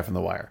 you're that guy from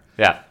The Wire.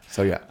 Yeah.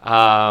 So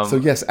yeah. So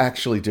yes,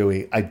 actually,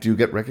 Dewey, I do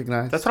get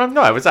recognized. That's what I'm.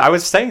 No, I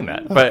was saying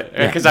that, but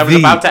because I was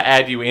about to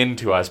add you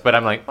into us, but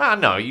I'm like, well,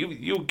 no,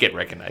 you get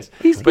recognized.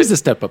 He's a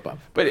step up.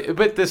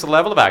 But this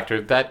level of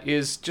actor that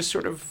is just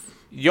sort of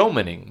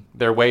yeomaning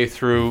their way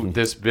through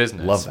this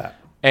business. Love that.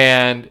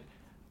 And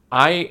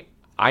I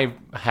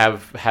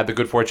have had the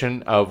good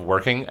fortune of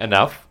working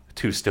enough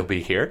to still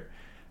be here.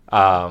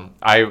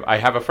 I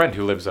have a friend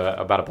who lives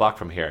about a block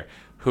from here,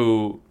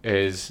 who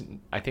is,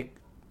 I think,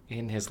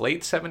 in his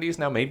late 70s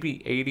now,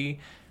 maybe 80,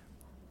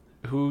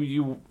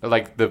 who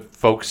the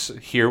folks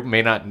here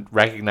may not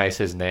recognize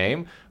his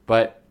name,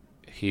 but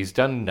he's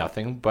done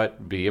nothing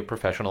but be a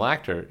professional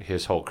actor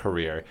his whole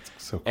career.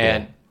 So cool.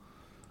 And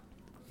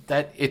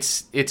that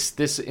it's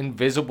this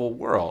invisible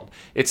world.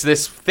 It's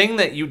this thing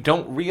that you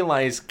don't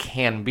realize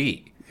can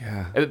be.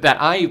 Yeah. That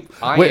I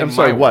wait. I'm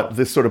sorry. What,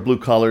 this sort of blue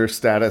collar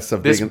status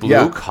of this being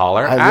blue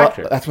collar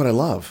actor? That's what I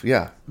love.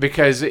 Yeah.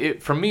 Because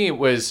for me it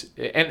was,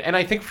 and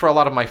I think for a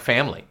lot of my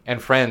family and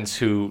friends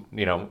who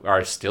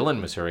are still in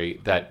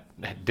Missouri that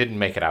didn't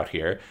make it out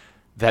here,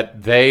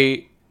 that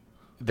they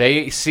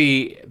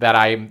see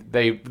that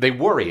they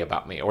worry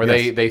about me, or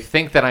yes. they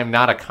think that I'm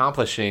not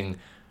accomplishing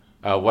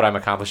what I'm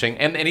accomplishing,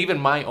 and even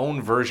my own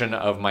version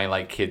of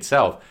my kid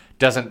self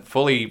doesn't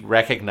fully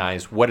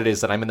recognize what it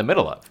is that I'm in the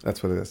middle of.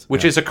 That's what it is.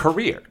 Which is a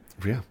career.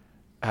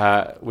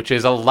 Yeah. Which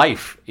is a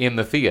life in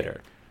the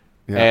theater.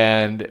 Yeah.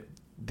 And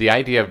the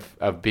idea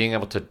of being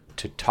able to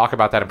talk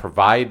about that and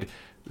provide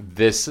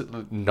this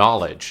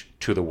knowledge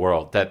to the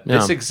world that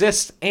this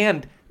exists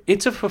and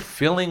it's a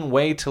fulfilling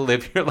way to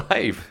live your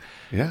life.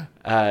 Yeah.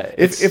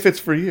 If it's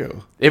for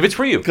you. If it's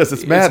for you. Because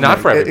it's maddening. It's not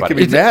for everybody. It can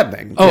be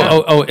maddening.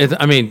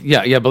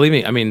 Believe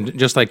me. I mean,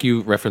 just like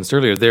you referenced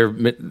earlier, there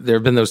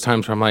have been those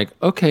times where I'm like,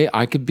 okay,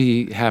 I could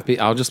be happy.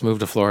 I'll just move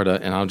to Florida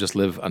and I'll just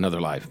live another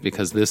life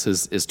because this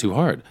is too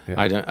hard. Yeah.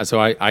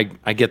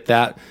 I get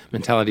that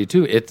mentality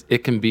too.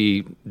 It can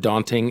be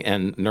daunting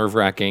and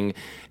nerve-wracking.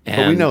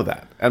 But we know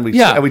that, and we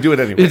do it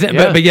anyway.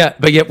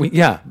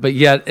 But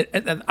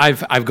yet,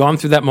 I've gone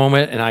through that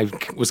moment, and I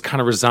was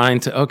kind of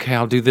resigned to, okay,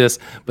 I'll do this.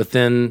 But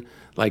then,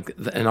 like,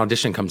 an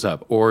audition comes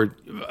up, or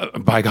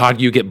by God,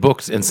 you get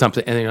booked in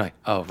something, and then you're like,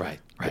 oh, right.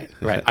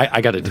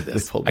 I got to do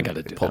this. I got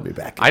to do. Pulled me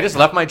back. I just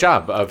left my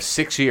job of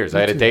 6 years.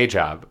 I had a day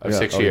job of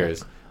 6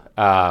 years.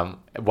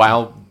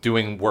 While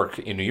doing work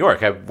in New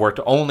York. I worked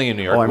only in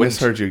New York. Oh, I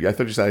misheard you. I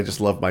thought you said I just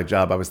love my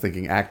job. I was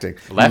thinking acting.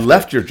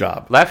 Left your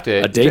job. Left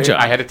it. A day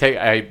job.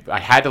 I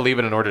had to leave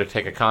it in order to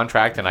take a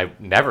contract, and I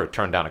never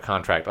turned down a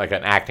contract, like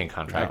an acting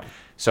contract. No.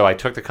 So I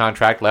took the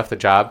contract, left the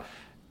job,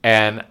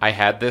 and I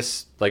had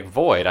this like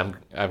void.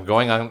 I'm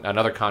going on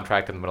another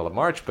contract in the middle of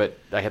March, but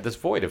I had this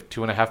void of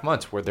 2.5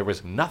 months where there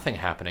was nothing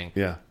happening.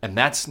 Yeah. And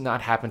that's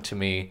not happened to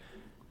me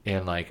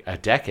in like a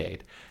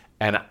decade.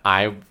 And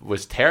I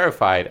was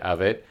terrified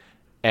of it.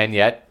 And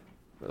yet,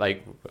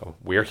 like,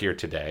 we're here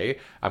today.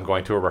 I'm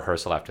going to a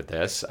rehearsal after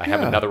this. I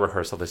have another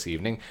rehearsal this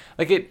evening.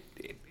 Like,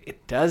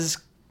 it does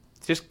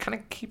just kind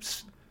of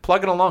keeps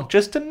plugging along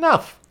just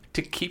enough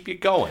to keep you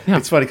going. Yeah.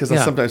 It's funny because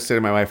I'll sometimes say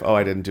to my wife, oh,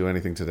 I didn't do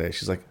anything today.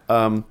 She's like,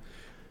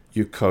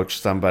 you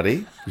coached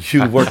somebody.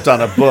 You worked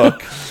on a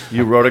book.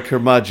 You wrote a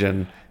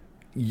curmudgeon.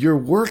 You're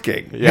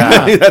working.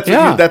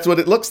 Yeah. That's what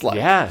it looks like.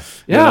 Yeah.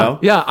 Yeah. You know?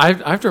 Yeah. I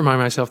have to remind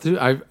myself too.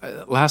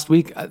 Last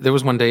week, there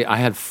was one day I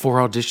had 4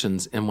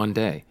 auditions in one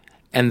day,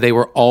 and they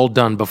were all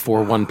done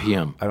before 1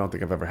 p.m. I don't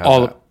think I've ever had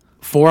that.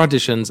 4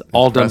 auditions,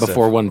 all done Impressive.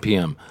 before 1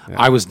 p.m. Yeah.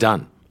 I was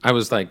done. I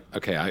was like,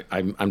 okay,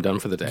 I'm done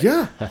for the day.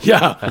 Yeah.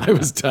 Yeah, I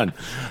was done.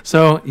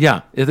 So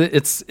yeah,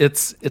 it's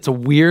a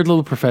weird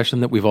little profession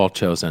that we've all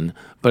chosen,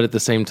 but at the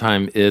same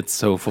time, it's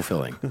so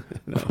fulfilling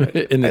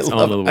in its own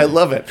little way. I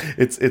love it.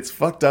 It's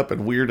fucked up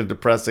and weird and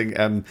depressing,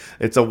 and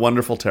it's a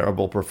wonderful,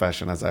 terrible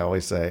profession, as I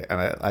always say.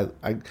 And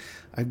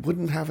I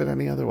wouldn't have it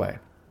any other way.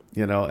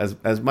 You know,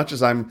 as much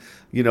as I'm,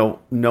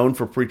 known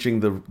for preaching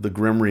the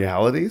grim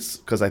realities,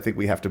 because I think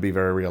we have to be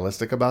very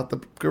realistic about the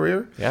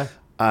career. Yeah.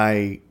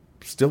 I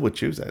still would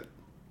choose it.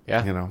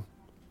 Yeah.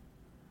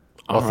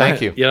 Well,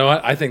 thank you. You know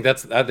what? I think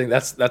that's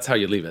how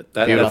you leave it.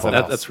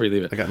 That's where you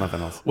leave it. I got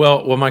nothing else.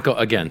 Well, Michael,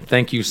 again,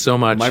 thank you so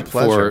much My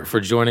pleasure. for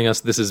joining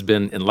us. This has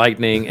been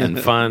enlightening and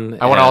fun.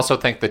 I want to also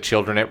thank the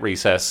children at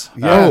recess.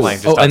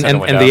 Yes. And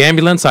the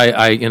ambulance.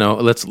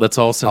 Let's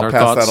all send our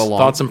pass that along.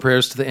 thoughts and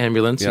prayers to the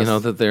ambulance. Yes.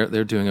 That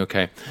they're doing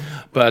okay.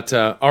 But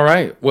all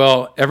right.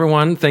 Well,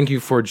 everyone, thank you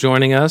for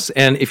joining us.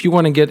 And if you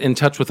want to get in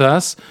touch with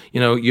us,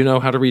 you know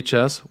how to reach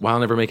us.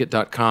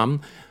 WhileNeverMakeIt.com.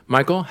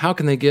 Michael, how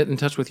can they get in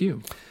touch with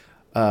you?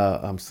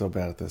 I'm so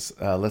bad at this.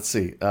 Let's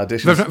see.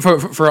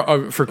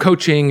 Auditions For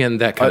coaching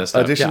and that kind of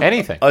stuff.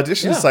 Anything.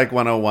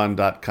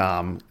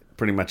 Auditionpsych101.com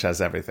pretty much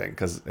has everything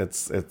because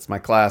it's my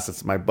class,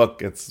 it's my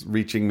book, it's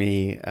reaching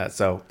me.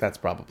 So that's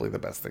probably the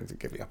best thing to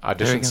give you.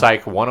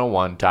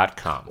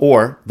 Auditionpsych101.com.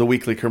 Or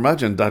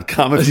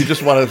theweeklycurmudgeon.com if you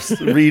just want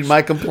to read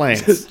my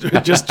complaints.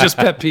 just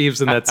pet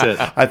peeves and that's it.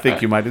 I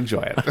think you might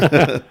enjoy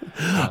it.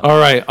 All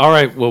right.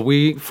 Well,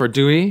 for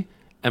Dewey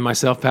and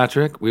myself,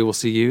 Patrick, we will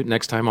see you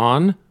next time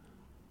on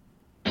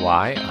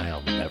Why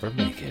I'll Never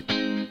Make It.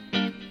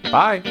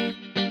 Bye.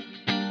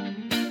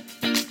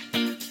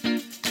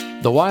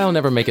 The Why I'll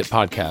Never Make It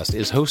podcast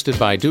is hosted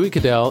by Dewey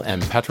Cadell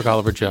and Patrick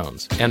Oliver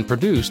Jones and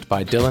produced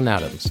by Dylan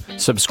Adams.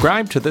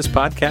 Subscribe to this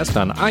podcast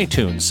on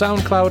iTunes,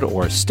 SoundCloud,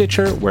 or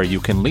Stitcher, where you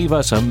can leave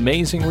us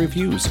amazing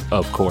reviews,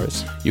 of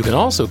course. You can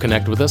also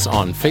connect with us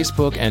on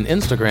Facebook and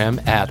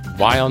Instagram at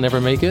Why I'll Never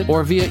Make It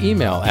or via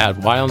email at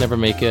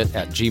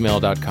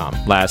whyillnevermakeit@gmail.com.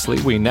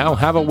 Lastly, we now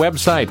have a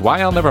website,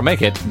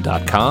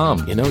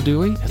 whyillnevermakeit.com. You know,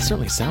 Dewey, it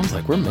certainly sounds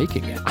like we're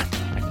making it.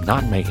 I'm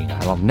not making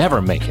it. I will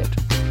never make it.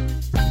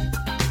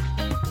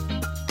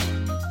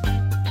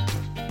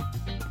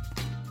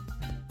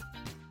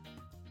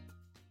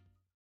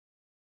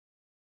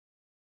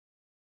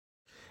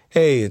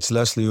 Hey, it's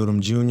Leslie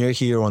Odom Jr.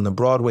 here on the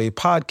Broadway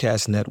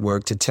Podcast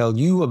Network to tell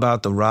you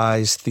about the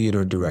Rise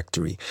Theater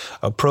Directory,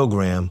 a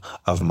program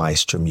of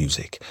Maestro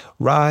Music.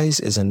 Rise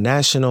is a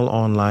national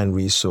online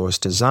resource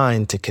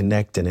designed to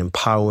connect and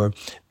empower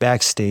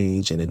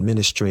backstage and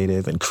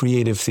administrative and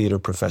creative theater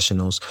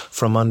professionals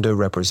from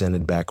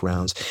underrepresented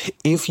backgrounds.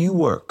 If you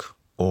work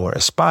or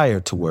aspire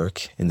to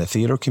work in the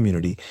theater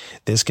community,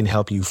 this can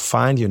help you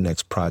find your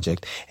next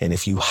project. And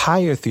if you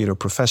hire theater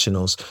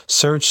professionals,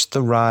 search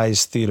the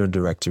Rise Theater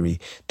Directory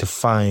to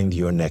find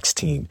your next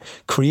team.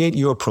 Create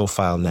your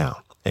profile now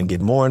and get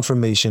more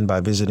information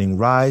by visiting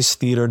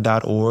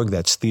risetheater.org.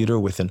 That's theater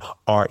with an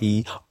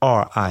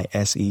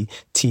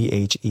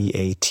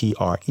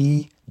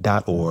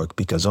RERISETHEATRE.org,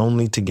 because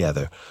only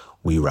together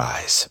we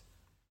rise.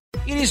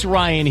 It is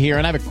Ryan here,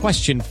 and I have a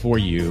question for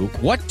you.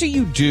 What do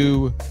you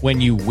do when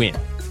you win?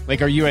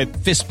 Like, are you a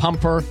fist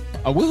pumper,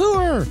 a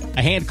woohooer,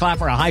 a hand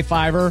clapper, a high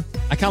fiver?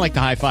 I kind of like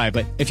the high five,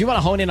 but if you want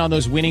to hone in on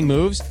those winning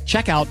moves,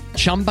 check out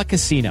Chumba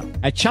Casino.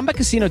 At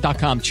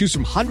ChumbaCasino.com, choose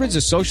from hundreds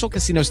of social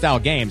casino style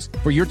games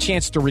for your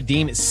chance to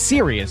redeem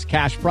serious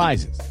cash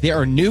prizes. There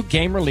are new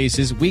game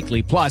releases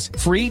weekly, plus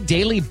free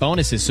daily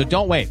bonuses. So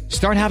don't wait.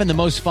 Start having the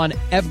most fun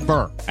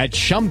ever at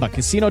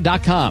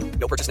ChumbaCasino.com.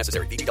 No purchase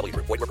necessary. VGW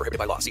Group. Void where prohibited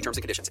by law. See terms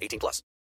and conditions. 18+.